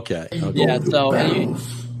 Oh, okay. Yeah, so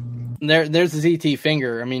there's his ET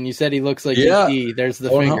finger. I mean, you said he looks like ET. There's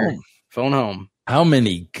the finger. Phone home. How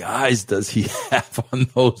many guys does he have on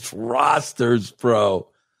those rosters, bro?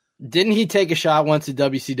 Didn't he take a shot once at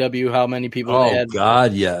WCW? How many people they had? Oh,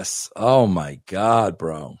 God, yes. Oh, my God,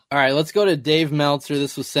 bro. All right, let's go to Dave Meltzer.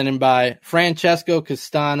 This was sent in by Francesco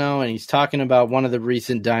Castano, and he's talking about one of the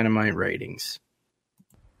recent Dynamite ratings.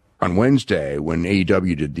 On Wednesday, when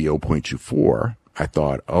AEW did the 0.24, I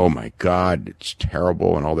thought, oh, my God, it's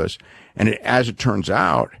terrible and all this. And as it turns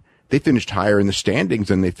out, they finished higher in the standings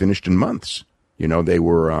than they finished in months. You know, they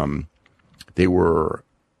were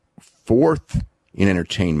fourth in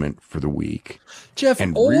entertainment for the week. Jeff,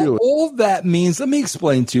 and all that means, let me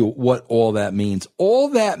explain to you what all that means. All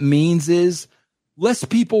that means is less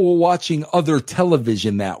people were watching other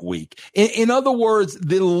television that week. In other words,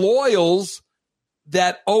 the loyals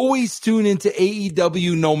that always tune into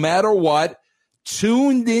AEW no matter what,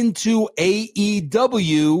 tuned into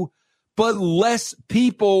AEW, but less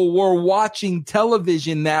people were watching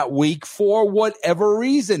television that week for whatever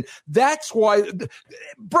reason. That's why,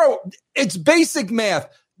 bro, it's basic math.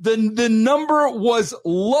 The number was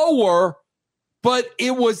lower, but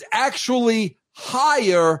it was actually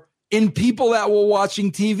higher in people that were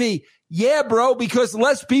watching TV. Yeah, bro, because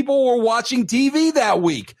less people were watching TV that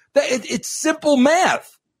week. It's simple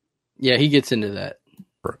math. Yeah, he gets into that.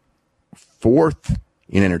 Fourth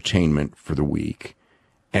in entertainment for the week.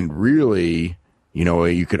 And really, you know,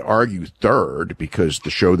 you could argue third because the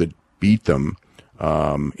show that beat them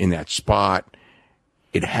in that spot,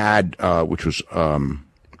 it had, which was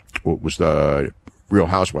what was the Real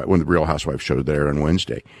Housewife, one of the Real Housewives shows there on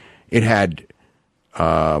Wednesday. It had,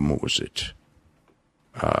 what was it?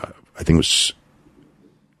 I think it was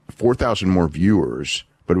 4,000 more viewers,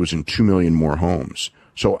 but it was in 2 million more homes.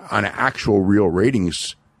 So on an actual real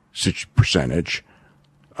ratings percentage,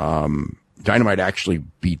 Dynamite actually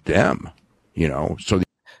beat them, you know. So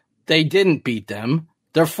they didn't beat them.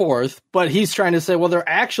 They're fourth, but he's trying to say, well, they're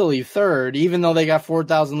actually third, even though they got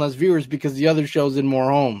 4,000 less viewers because the other shows in more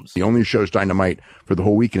homes. The only shows Dynamite for the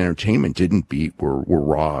whole week in entertainment didn't beat were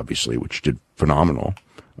Raw, obviously, which did phenomenal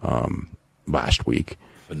last week.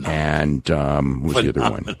 And what was the other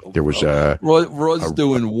one? There was Raw's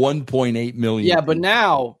doing 1.8 million. Yeah, but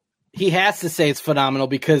now he has to say it's phenomenal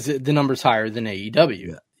because the number's higher than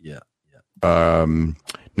AEW. Yeah. 90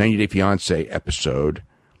 Day Fiance episode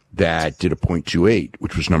that did a 0.28,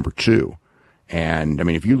 which was number 2. And I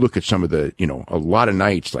mean, if you look at some of the, you know, a lot of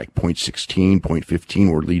nights like 0.16,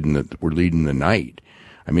 0.15 were leading the night.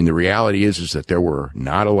 I mean, the reality is that there were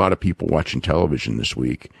not a lot of people watching television this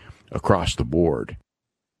week across the board.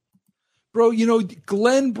 Bro, you know,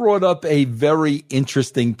 Glenn brought up a very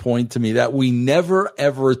interesting point to me that we never,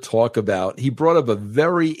 ever talk about. He brought up a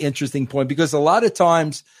very interesting point because a lot of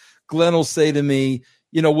times Glenn will say to me,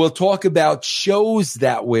 you know, we'll talk about shows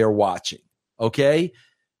that we're watching, okay?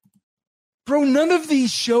 Bro, none of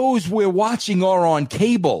these shows we're watching are on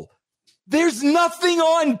cable. There's nothing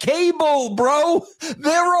on cable, bro.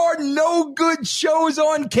 There are no good shows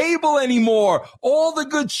on cable anymore. All the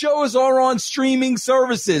good shows are on streaming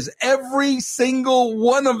services, every single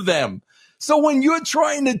one of them. So when you're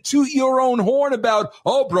trying to toot your own horn about,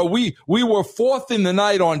 oh, bro, we were fourth in the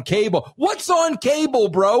night on cable. What's on cable,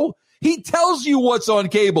 bro? He tells you what's on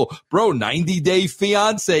cable. Bro, 90 Day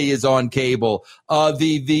Fiance is on cable.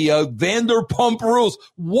 The Vanderpump Rules.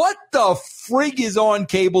 What the frig is on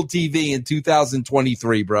cable TV in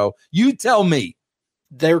 2023, bro? You tell me.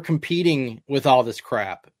 They're competing with all this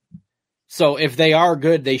crap. So if they are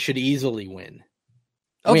good, they should easily win.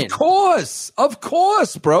 Of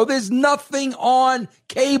course, bro. There's nothing on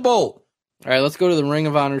cable. All right, let's go to the Ring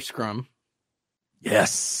of Honor scrum.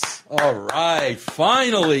 Yes. All right.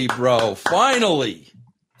 Finally, bro. Finally.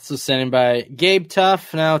 This was sent in by Gabe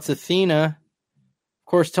Tuff. Now it's Athena. Of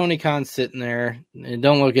course, Tony Khan's sitting there. And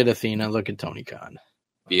don't look at Athena. Look at Tony Khan.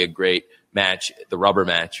 Be a great match, the rubber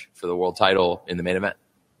match for the world title in the main event.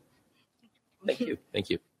 Thank you.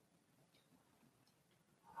 Thank you.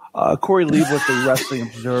 Corey Lieb with the Wrestling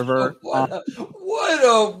Observer. What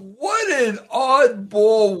an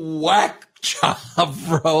oddball whack job,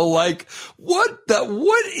 bro. Like, what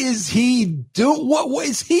is he doing? What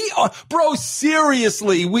is he on? Bro,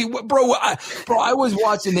 seriously. I was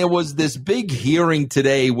watching, there was this big hearing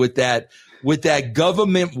today with that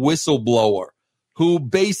government whistleblower who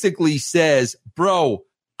basically says, bro,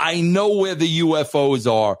 I know where the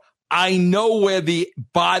UFOs are. I know where the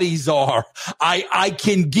bodies are.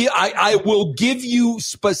 I will give you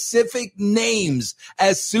specific names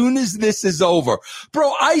as soon as this is over.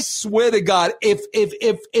 Bro, I swear to God,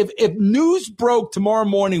 if news broke tomorrow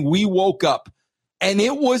morning, we woke up and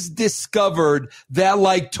it was discovered that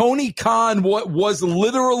like Tony Khan was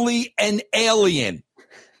literally an alien.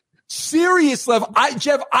 serious level.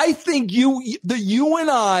 Jeff, I think you and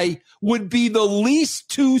I would be the least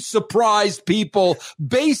two surprised people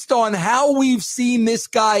based on how we've seen this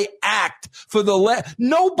guy act for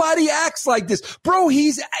nobody acts like this. Bro,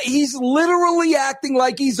 he's literally acting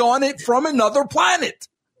like he's on it from another planet.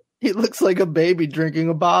 He looks like a baby drinking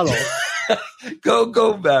a bottle.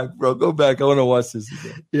 Go back, bro. Go back. I want to watch this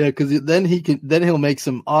again. Yeah, because then he'll make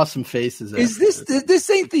some awesome faces. Is this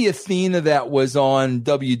ain't the Athena that was on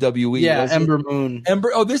WWE? Yeah, Ember Moon.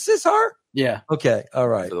 Oh, this is her? Yeah. Okay. All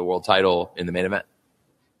right. For the world title in the main event.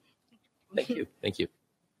 Thank you.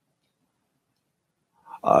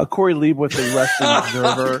 Corey Lieb with the Wrestling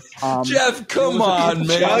Observer. Jeff, come on,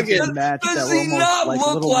 man. Does he not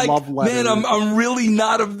look like, man, I'm really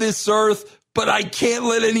not of this earth, but I can't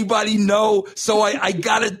let anybody know, so I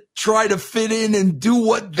got to try to fit in and do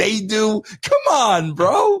what they do? Come on,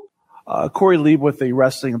 bro. Corey Lieb with the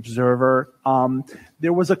Wrestling Observer.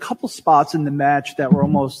 There was a couple spots in the match that were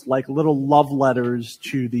almost like little love letters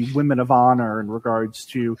to the Women of Honor in regards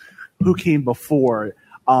to who came before.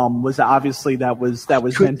 Was obviously that was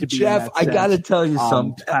meant to be. Jeff, I got to tell you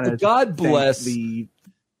something. God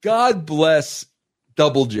bless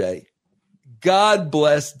Double J. God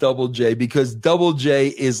bless Double J, because Double J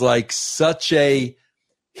is like such a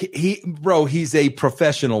he's a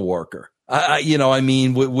professional worker.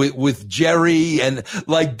 With Jerry and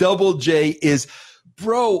like Double J is,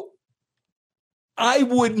 bro.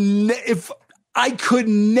 I could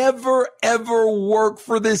never, ever work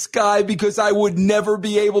for this guy because I would never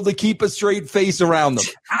be able to keep a straight face around them.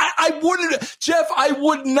 I wouldn't, Jeff, I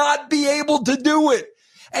would not be able to do it.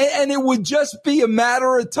 And it would just be a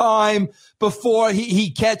matter of time before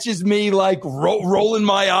he catches me like rolling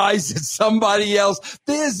my eyes at somebody else.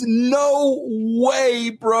 There's no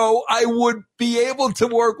way, bro, I would be able to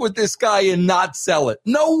work with this guy and not sell it.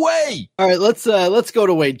 No way. All right, let's go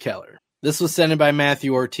to Wade Keller. This was sent in by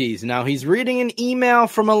Matthew Ortiz. Now, he's reading an email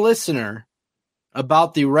from a listener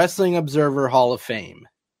about the Wrestling Observer Hall of Fame.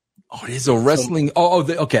 Oh, it is a wrestling.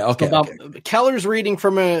 Okay. Keller's reading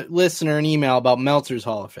from a listener an email about Meltzer's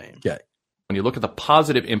Hall of Fame. Okay. When you look at the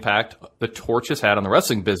positive impact the torch has had on the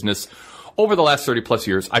wrestling business over the last 30 plus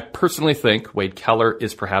years, I personally think Wade Keller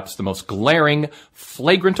is perhaps the most glaring,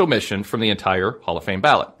 flagrant omission from the entire Hall of Fame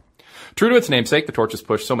ballot. True to its namesake, the torch has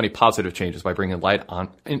pushed so many positive changes by bringing light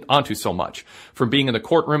onto so much. From being in the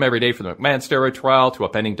courtroom every day for the McMahon steroid trial, to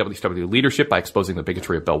upending WCW leadership by exposing the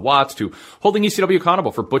bigotry of Bill Watts, to holding ECW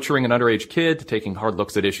accountable for butchering an underage kid, to taking hard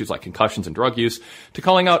looks at issues like concussions and drug use, to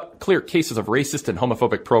calling out clear cases of racist and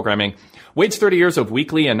homophobic programming, Wade's 30 years of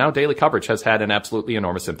weekly and now daily coverage has had an absolutely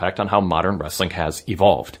enormous impact on how modern wrestling has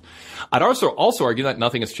evolved. I'd also argue that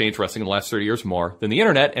nothing has changed wrestling in the last 30 years more than the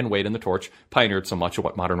internet, and Wade and the Torch pioneered so much of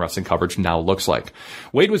what modern wrestling coverage now looks like.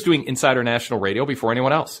 Wade was doing Insider National Radio before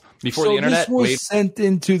anyone else. Before the internet, this was sent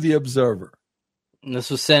into the Observer. This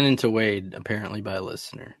was sent into Wade, apparently, by a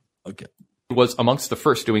listener. Okay. Was amongst the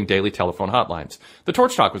first doing daily telephone hotlines. The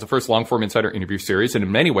Torch Talk was the first long-form insider interview series, and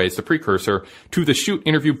in many ways the precursor to the shoot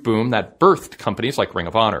interview boom that birthed companies like Ring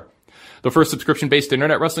of Honor. The first subscription-based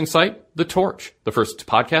internet wrestling site, The Torch. The first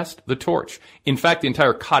podcast, The Torch. In fact, the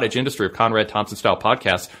entire cottage industry of Conrad Thompson-style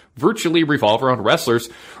podcasts virtually revolve around wrestlers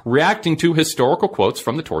reacting to historical quotes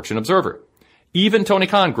from The Torch and Observer. Even Tony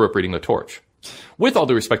Khan grew up reading The Torch. With all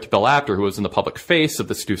due respect to Bill Apter, who was in the public face of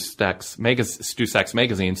the Stu Sachs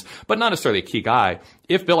magazines, but not necessarily a key guy,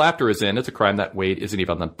 if Bill Apter is in, it's a crime that Wade isn't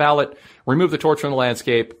even on the ballot. Remove The Torch from the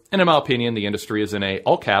landscape, and in my opinion, the industry is in a,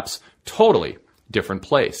 all caps, totally different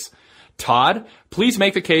place. Todd, please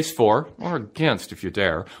make the case for, or against if you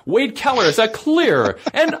dare, Wade Keller is a clear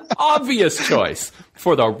and obvious choice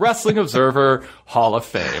for the Wrestling Observer Hall of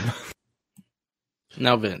Fame.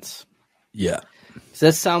 Now, Vince. Yeah. Does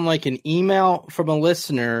that sound like an email from a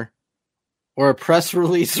listener or a press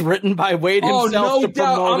release written by Wade himself? Oh, no to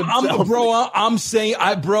promote doubt.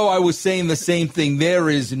 I was saying the same thing. There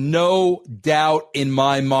is no doubt in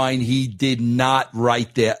my mind he did not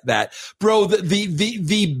write that. Bro,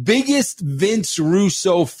 the biggest Vince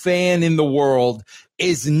Russo fan in the world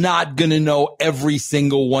is not going to know every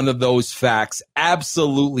single one of those facts.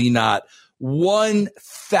 Absolutely not.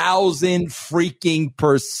 1,000 freaking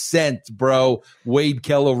 % bro. Wade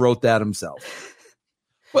Keller wrote that himself.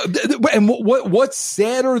 And what's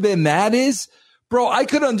sadder than that is, bro, I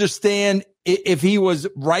could understand if he was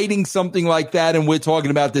writing something like that and we're talking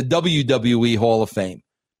about the WWE Hall of Fame.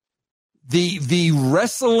 The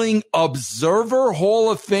Wrestling Observer Hall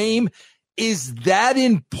of Fame, is that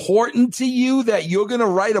important to you that you're going to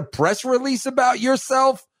write a press release about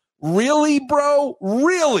yourself? Really, bro?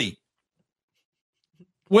 Really?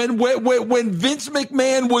 When Vince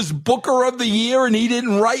McMahon was Booker of the Year and he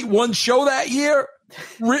didn't write one show that year?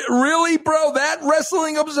 Really, bro? That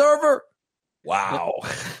Wrestling Observer? Wow,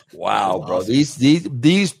 bro.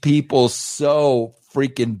 These people so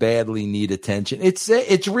freaking badly need attention. It's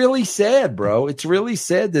really sad, bro. It's really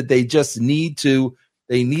sad that they just need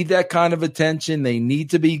that kind of attention. They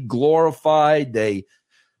need to be glorified. They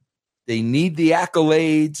need the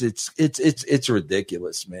accolades. It's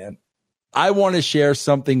ridiculous, man. I want to share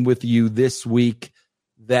something with you this week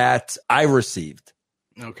that I received.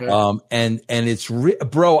 Okay. And it's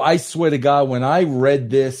bro, I swear to God, when I read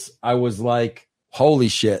this, I was like, holy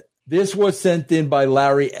shit. This was sent in by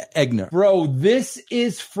Larry Egner. Bro, this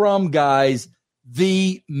is from, guys,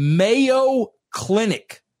 the Mayo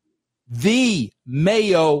Clinic. The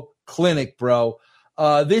Mayo Clinic, bro.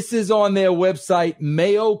 This is on their website,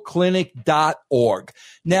 mayoclinic.org.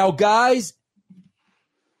 Now, guys,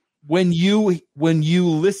 when you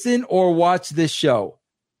listen or watch this show,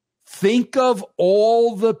 think of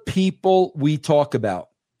all the people we talk about.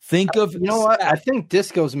 Think of, you know what? I think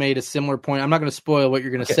Disco's made a similar point. I'm not going to spoil what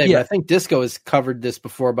you're going to say, yeah. But I think Disco has covered this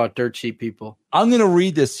before about dirt sheet people. I'm going to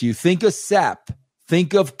read this to you. Think of Sapp.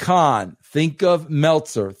 Think of Khan. Think of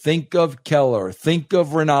Meltzer. Think of Keller. Think of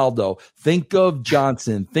Ronaldo. Think of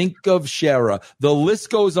Johnson. Think of Shera. The list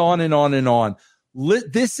goes on and on and on.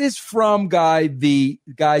 This is from the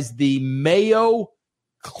Mayo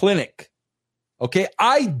Clinic. Okay,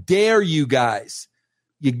 I dare you guys.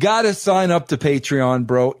 You got to sign up to Patreon,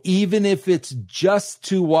 bro, even if it's just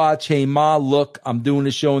to watch, hey, Ma, look, I'm doing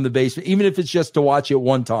a show in the basement, even if it's just to watch it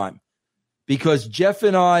one time. Because Jeff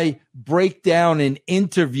and I break down an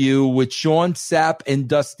interview with Sean Sapp and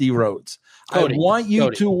Dusty Rhodes. Cody Rhodes.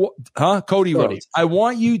 I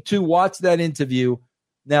want you to watch that interview.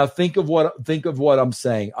 Now think of what I'm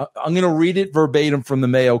saying. I'm going to read it verbatim from the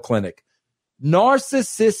Mayo Clinic.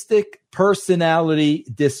 Narcissistic personality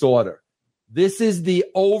disorder. This is the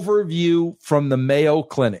overview from the Mayo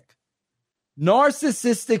Clinic.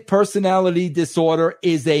 Narcissistic personality disorder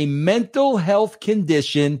is a mental health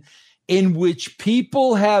condition in which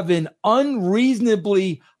people have an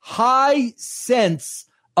unreasonably high sense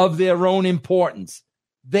of their own importance.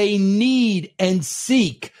 They need and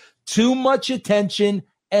seek too much attention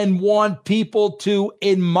and want people to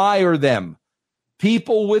admire them.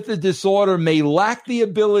 People with the disorder may lack the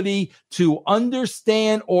ability to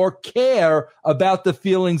understand or care about the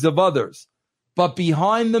feelings of others. But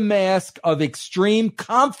behind the mask of extreme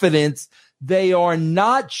confidence, they are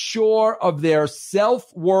not sure of their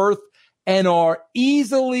self-worth and are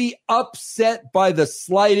easily upset by the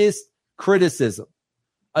slightest criticism.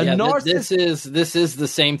 This is the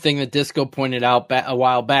same thing that Disco pointed out a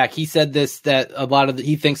while back. He said this, that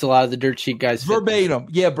he thinks a lot of the dirt sheet guys verbatim.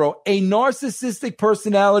 Yeah, bro. A narcissistic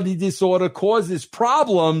personality disorder causes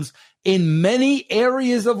problems in many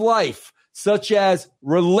areas of life, such as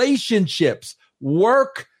relationships,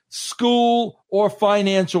 work, school, or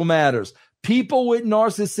financial matters. People with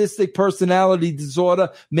narcissistic personality disorder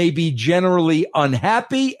may be generally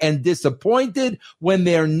unhappy and disappointed when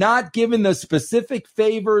they're not given the specific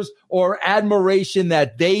favors or admiration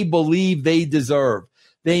that they believe they deserve.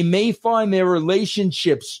 They may find their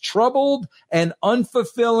relationships troubled and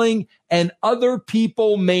unfulfilling, and other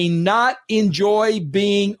people may not enjoy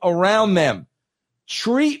being around them.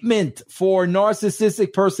 Treatment for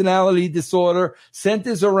narcissistic personality disorder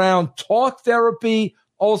centers around talk therapy,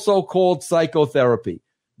 also called psychotherapy.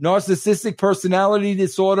 Narcissistic personality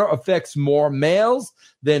disorder affects more males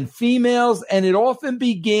than females, and it often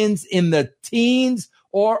begins in the teens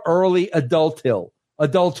or early adulthood.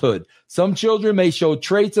 Some children may show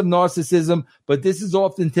traits of narcissism, but this is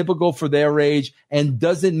often typical for their age and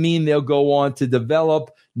doesn't mean they'll go on to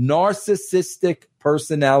develop narcissistic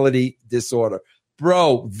personality disorder.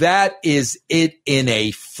 Bro, that is it in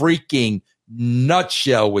a freaking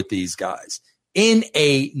nutshell with these guys. In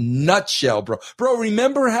a nutshell, bro. Bro,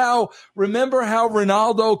 remember how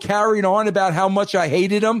Ronaldo carried on about how much I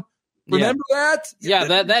hated him? Remember that?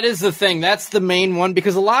 Yeah, that is the thing. That's the main one,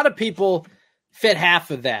 because a lot of people fit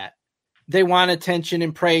half of that. They want attention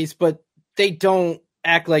and praise, but they don't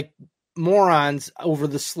act like morons over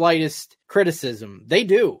the slightest criticism. They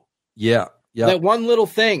do. Yeah. That one little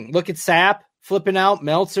thing. Look at Sapp flipping out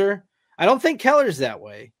Meltzer. I don't think Keller's that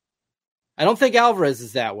way. I don't think Alvarez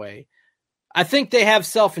is that way. I think they have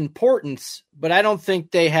self-importance, but I don't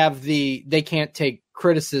think they have they can't take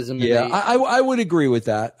criticism. Yeah, I would agree with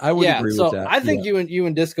that. With that. I think you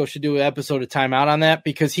and Disco should do an episode of Time Out on that,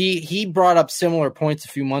 because he brought up similar points a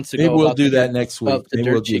few months ago. Maybe we'll do that next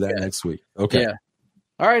week. Okay. Yeah.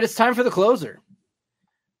 All right, it's time for the closer.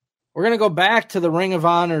 We're going to go back to the Ring of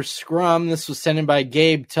Honor scrum. This was sent in by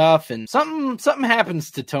Gabe Tuff, and something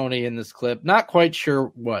happens to Tony in this clip. Not quite sure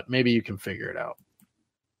what. Maybe you can figure it out.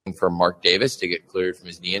 For Mark Davis to get cleared from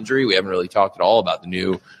his knee injury. We haven't really talked at all about the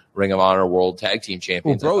new Ring of Honor World Tag Team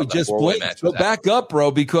Champions. Well, bro, just blink. Go back up, bro,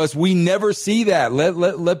 because we never see that.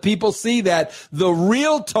 Let people see that. The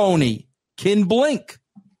real Tony can blink.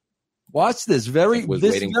 Watch this. Very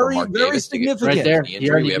significant. Right there.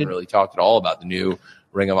 We haven't really talked at all about the new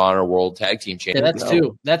Ring of Honor World Tag Team Champions. Yeah, that's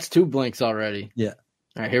two. That's 2 blinks already. Yeah.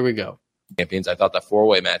 All right, here we go. Champions. I thought that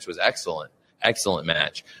 4-way match was excellent. Excellent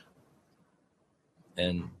match.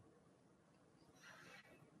 And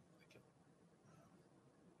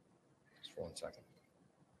just 1 second.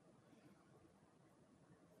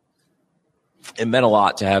 It meant a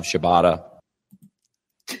lot to have Shibata.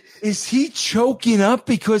 Is he choking up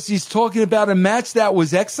because he's talking about a match that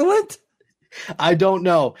was excellent? I don't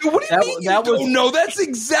know. What do you mean you don't know? That's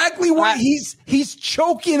exactly what he's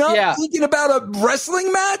choking up thinking about a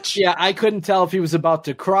wrestling match? Yeah, I couldn't tell if he was about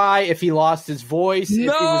to cry, if he lost his voice, if he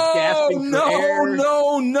was gasping for air.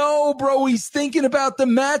 No, bro. He's thinking about the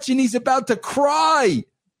match and he's about to cry.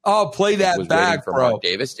 Oh, play that back, for bro. Mark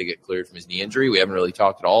Davis to get cleared from his knee injury. We haven't really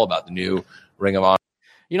talked at all about the new Ring of Honor.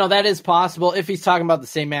 You know, that is possible if he's talking about the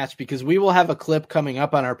same match, because we will have a clip coming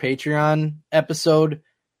up on our Patreon episode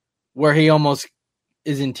where he almost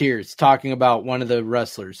is in tears talking about one of the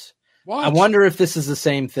wrestlers. Watch. I wonder if this is the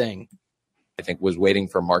same thing. I think was waiting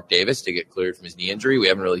for Mark Davis to get cleared from his knee injury. We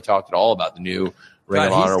haven't really talked at all about the new Ring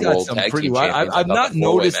of Honor World Tag Team Champions. I've not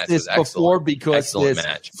noticed this before because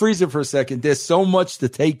freeze it for a second. There's so much to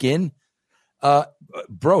take in.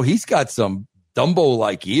 Bro, he's got some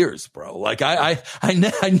Dumbo-like ears, bro. Like I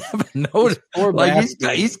never noticed. Like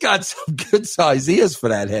he's got some good size ears for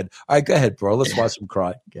that head. All right, go ahead, bro. Let's watch him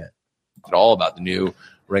cry. Go ahead. At all about the new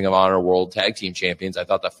Ring of Honor World Tag Team Champions. I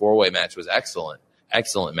thought that 4-way match was excellent.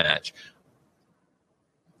 Excellent match.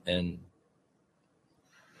 And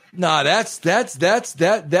that's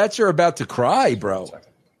you're about to cry, bro.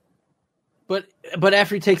 But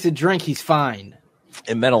after he takes a drink, he's fine.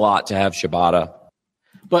 It meant a lot to have Shibata.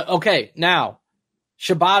 But okay, now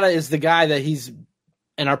Shibata is the guy that he's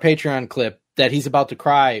in our Patreon clip that he's about to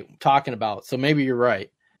cry talking about. So maybe you're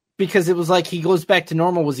right. Because it was like he goes back to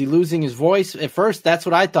normal. Was he losing his voice? At first, that's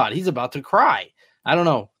what I thought. He's about to cry. I don't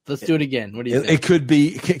know. Let's do it again. What do you think? It could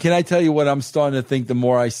be. Can I tell you what I'm starting to think the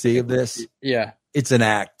more I see of this? Yeah. It's an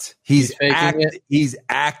act. He's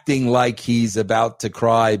acting like he's about to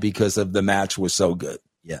cry because of the match was so good.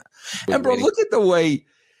 Yeah. And bro, look at the way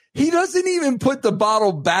he doesn't even put the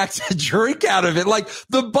bottle back to drink out of it. Like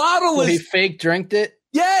the bottle is. He fake drinked it?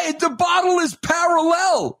 Yeah, the bottle is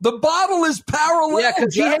parallel. The bottle is parallel. Yeah,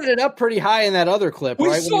 because he had it up pretty high in that other clip. We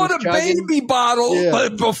right? saw the baby bottle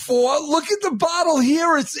before. Look at the bottle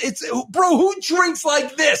here. It's bro, who drinks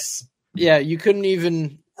like this? Yeah, you couldn't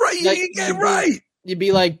even. Right, You'd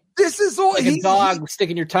be like, this is all like a dog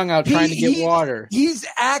sticking your tongue out trying to get water. He's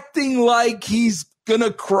acting like he's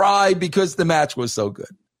gonna cry because the match was so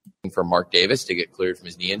good. For Mark Davis to get cleared from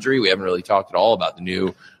his knee injury. We haven't really talked at all about the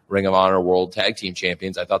new Ring of Honor World Tag Team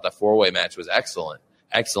Champions. I thought that 4-way match was excellent.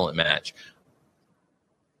 Excellent match.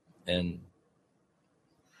 And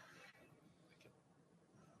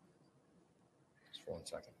just 1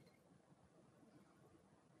 second.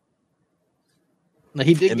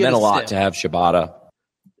 He did. It meant a lot to have Shibata.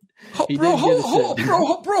 Hold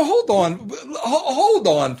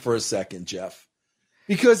on for a second, Jeff.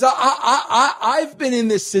 Because I've been in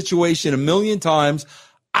this situation a million times.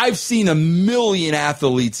 I've seen a million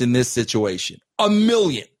athletes in this situation. A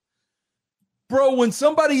million. Bro, when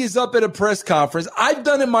somebody is up at a press conference, I've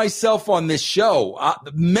done it myself on this show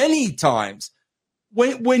many times.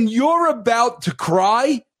 When you're about to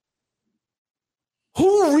cry,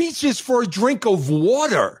 who reaches for a drink of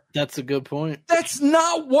water? That's a good point. That's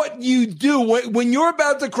not what you do. When you're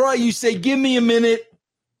about to cry, you say, give me a minute.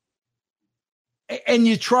 And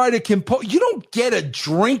you try to compose. You don't get a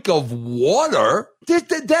drink of water.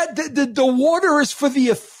 The water is for the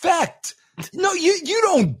effect. No, you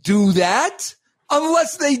don't do that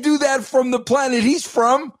unless they do that from the planet he's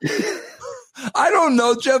from. I don't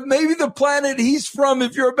know, Jeff. Maybe the planet he's from,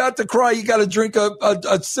 if you're about to cry, you got to drink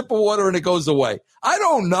a sip of water and it goes away. I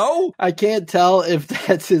don't know. I can't tell if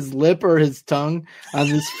that's his lip or his tongue on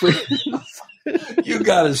this freeze. You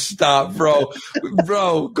gotta stop, bro.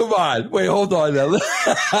 Bro, come on. Wait, hold on now.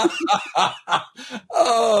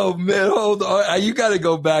 Oh man, hold on. You gotta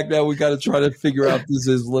go back now. We gotta try to figure out if this is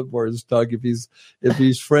his lip or his tongue, if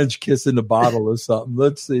he's French kissing the bottle or something.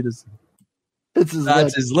 Let's see this.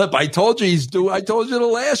 That's his lip. I told you I told you the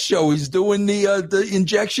last show he's doing the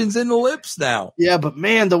injections in the lips now. Yeah, but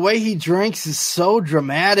man, the way he drinks is so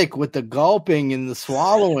dramatic with the gulping and the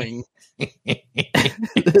swallowing.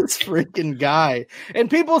 This freaking guy. And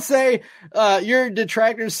people say, your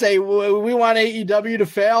detractors say, we want AEW to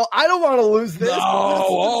fail. I don't want to lose this. No,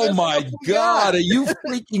 oh my God. Are you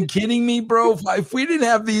freaking kidding me, bro? If we didn't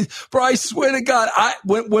have these, bro, I swear to God,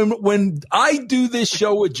 when I do this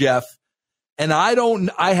show with Jeff, and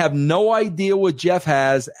I have no idea what Jeff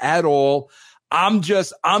has at all. I'm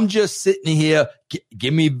just sitting here.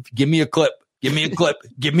 Give me a clip. Give me a clip.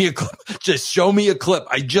 Give me a clip. Just show me a clip.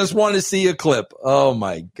 I just want to see a clip. Oh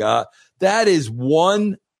my God. That is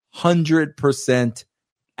 100%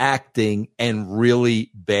 acting and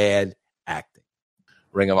really bad acting.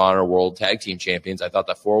 Ring of Honor World Tag Team Champions. I thought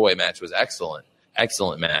the 4-way match was excellent.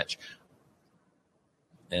 Excellent match.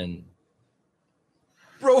 And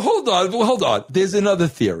bro, hold on. There's another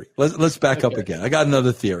theory. Let's back up again. I got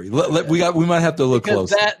another theory. We might have to look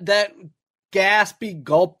close. That gaspy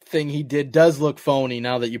gulp thing he did does look phony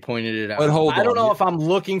now that you pointed it out. But I don't know if I'm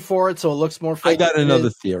looking for it so it looks more fake. I got another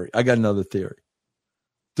theory.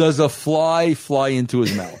 Does a fly into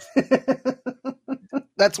his mouth?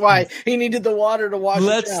 That's why he needed the water to wash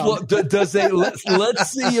it down.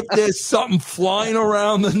 Let's see if there's something flying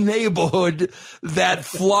around the neighborhood that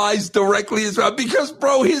flies directly in his mouth. Because,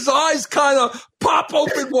 bro, his eyes kind of pop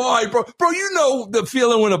open wide, bro. Bro, you know the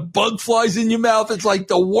feeling when a bug flies in your mouth? It's like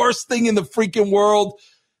the worst thing in the freaking world.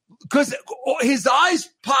 Because his eyes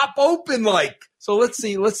pop open like. So let's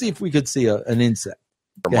see if we could see an insect.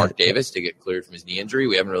 For Mark Davis to get cleared from his knee injury.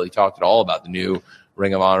 We haven't really talked at all about the new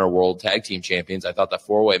Ring of Honor World Tag Team Champions. I thought the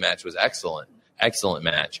 4-way match was excellent. Excellent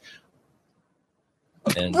match.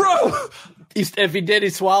 And bro, if he did, he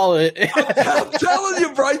swallowed it. I'm telling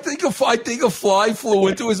you, bro. I think a fly flew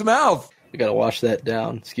into his mouth. We got to wash that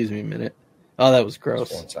down. Excuse me a minute. Oh, that was gross.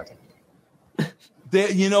 Just 1 second.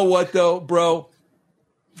 You know what, though, bro?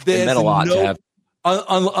 It meant a lot to have.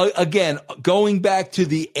 Again, going back to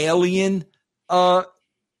the alien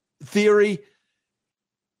theory,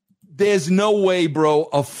 there's no way, bro,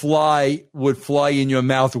 a fly would fly in your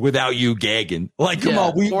mouth without you gagging. Like, come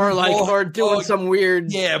on, or doing some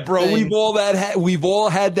weird. Yeah, bro, thing. we've all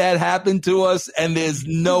had that happen to us, and there's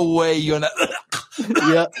no way you're not.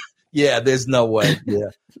 Yeah, there's no way. Yeah,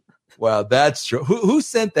 wow, that's true. Who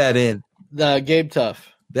sent that in? Gabe Tuff.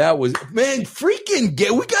 That was, man, freaking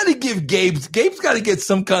Gabe. We got to give Gabe's got to get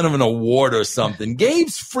some kind of an award or something.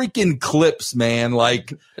 Gabe's freaking clips, man,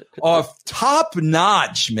 like are top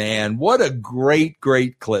notch, man. What a great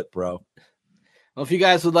clip, bro. Well, if you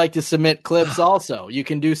guys would like to submit clips also, you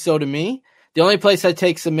can do so to me. The only place I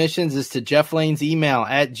take submissions is to Jeff Lane's email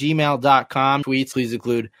at gmail.com. Tweets, please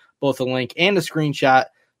include both a link and a screenshot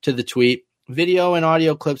to the tweet. Video and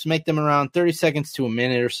audio clips, make them around 30 seconds to a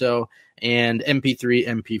minute or so, and MP3,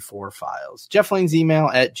 MP4 files. Jeff Lane's email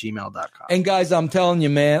at gmail.com. And guys, I'm telling you,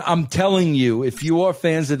 man, if you are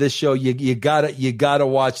fans of this show, you gotta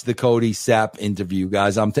watch the Cody Sapp interview,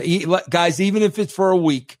 guys. Guys, even if it's for a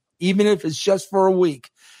week, even if it's just for a week,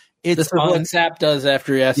 this is what Sapp does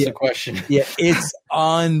after he asks the question. Yeah, it's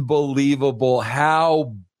unbelievable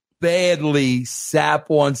how badly Sapp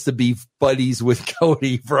wants to be buddies with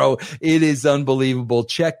Cody, bro. It is unbelievable.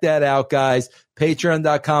 Check that out, guys.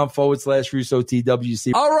 Patreon.com/Russo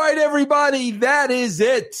TWC. All right, everybody. That is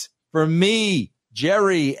it for me,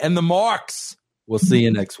 Jerry, and the Marks. We'll see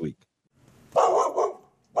you next week.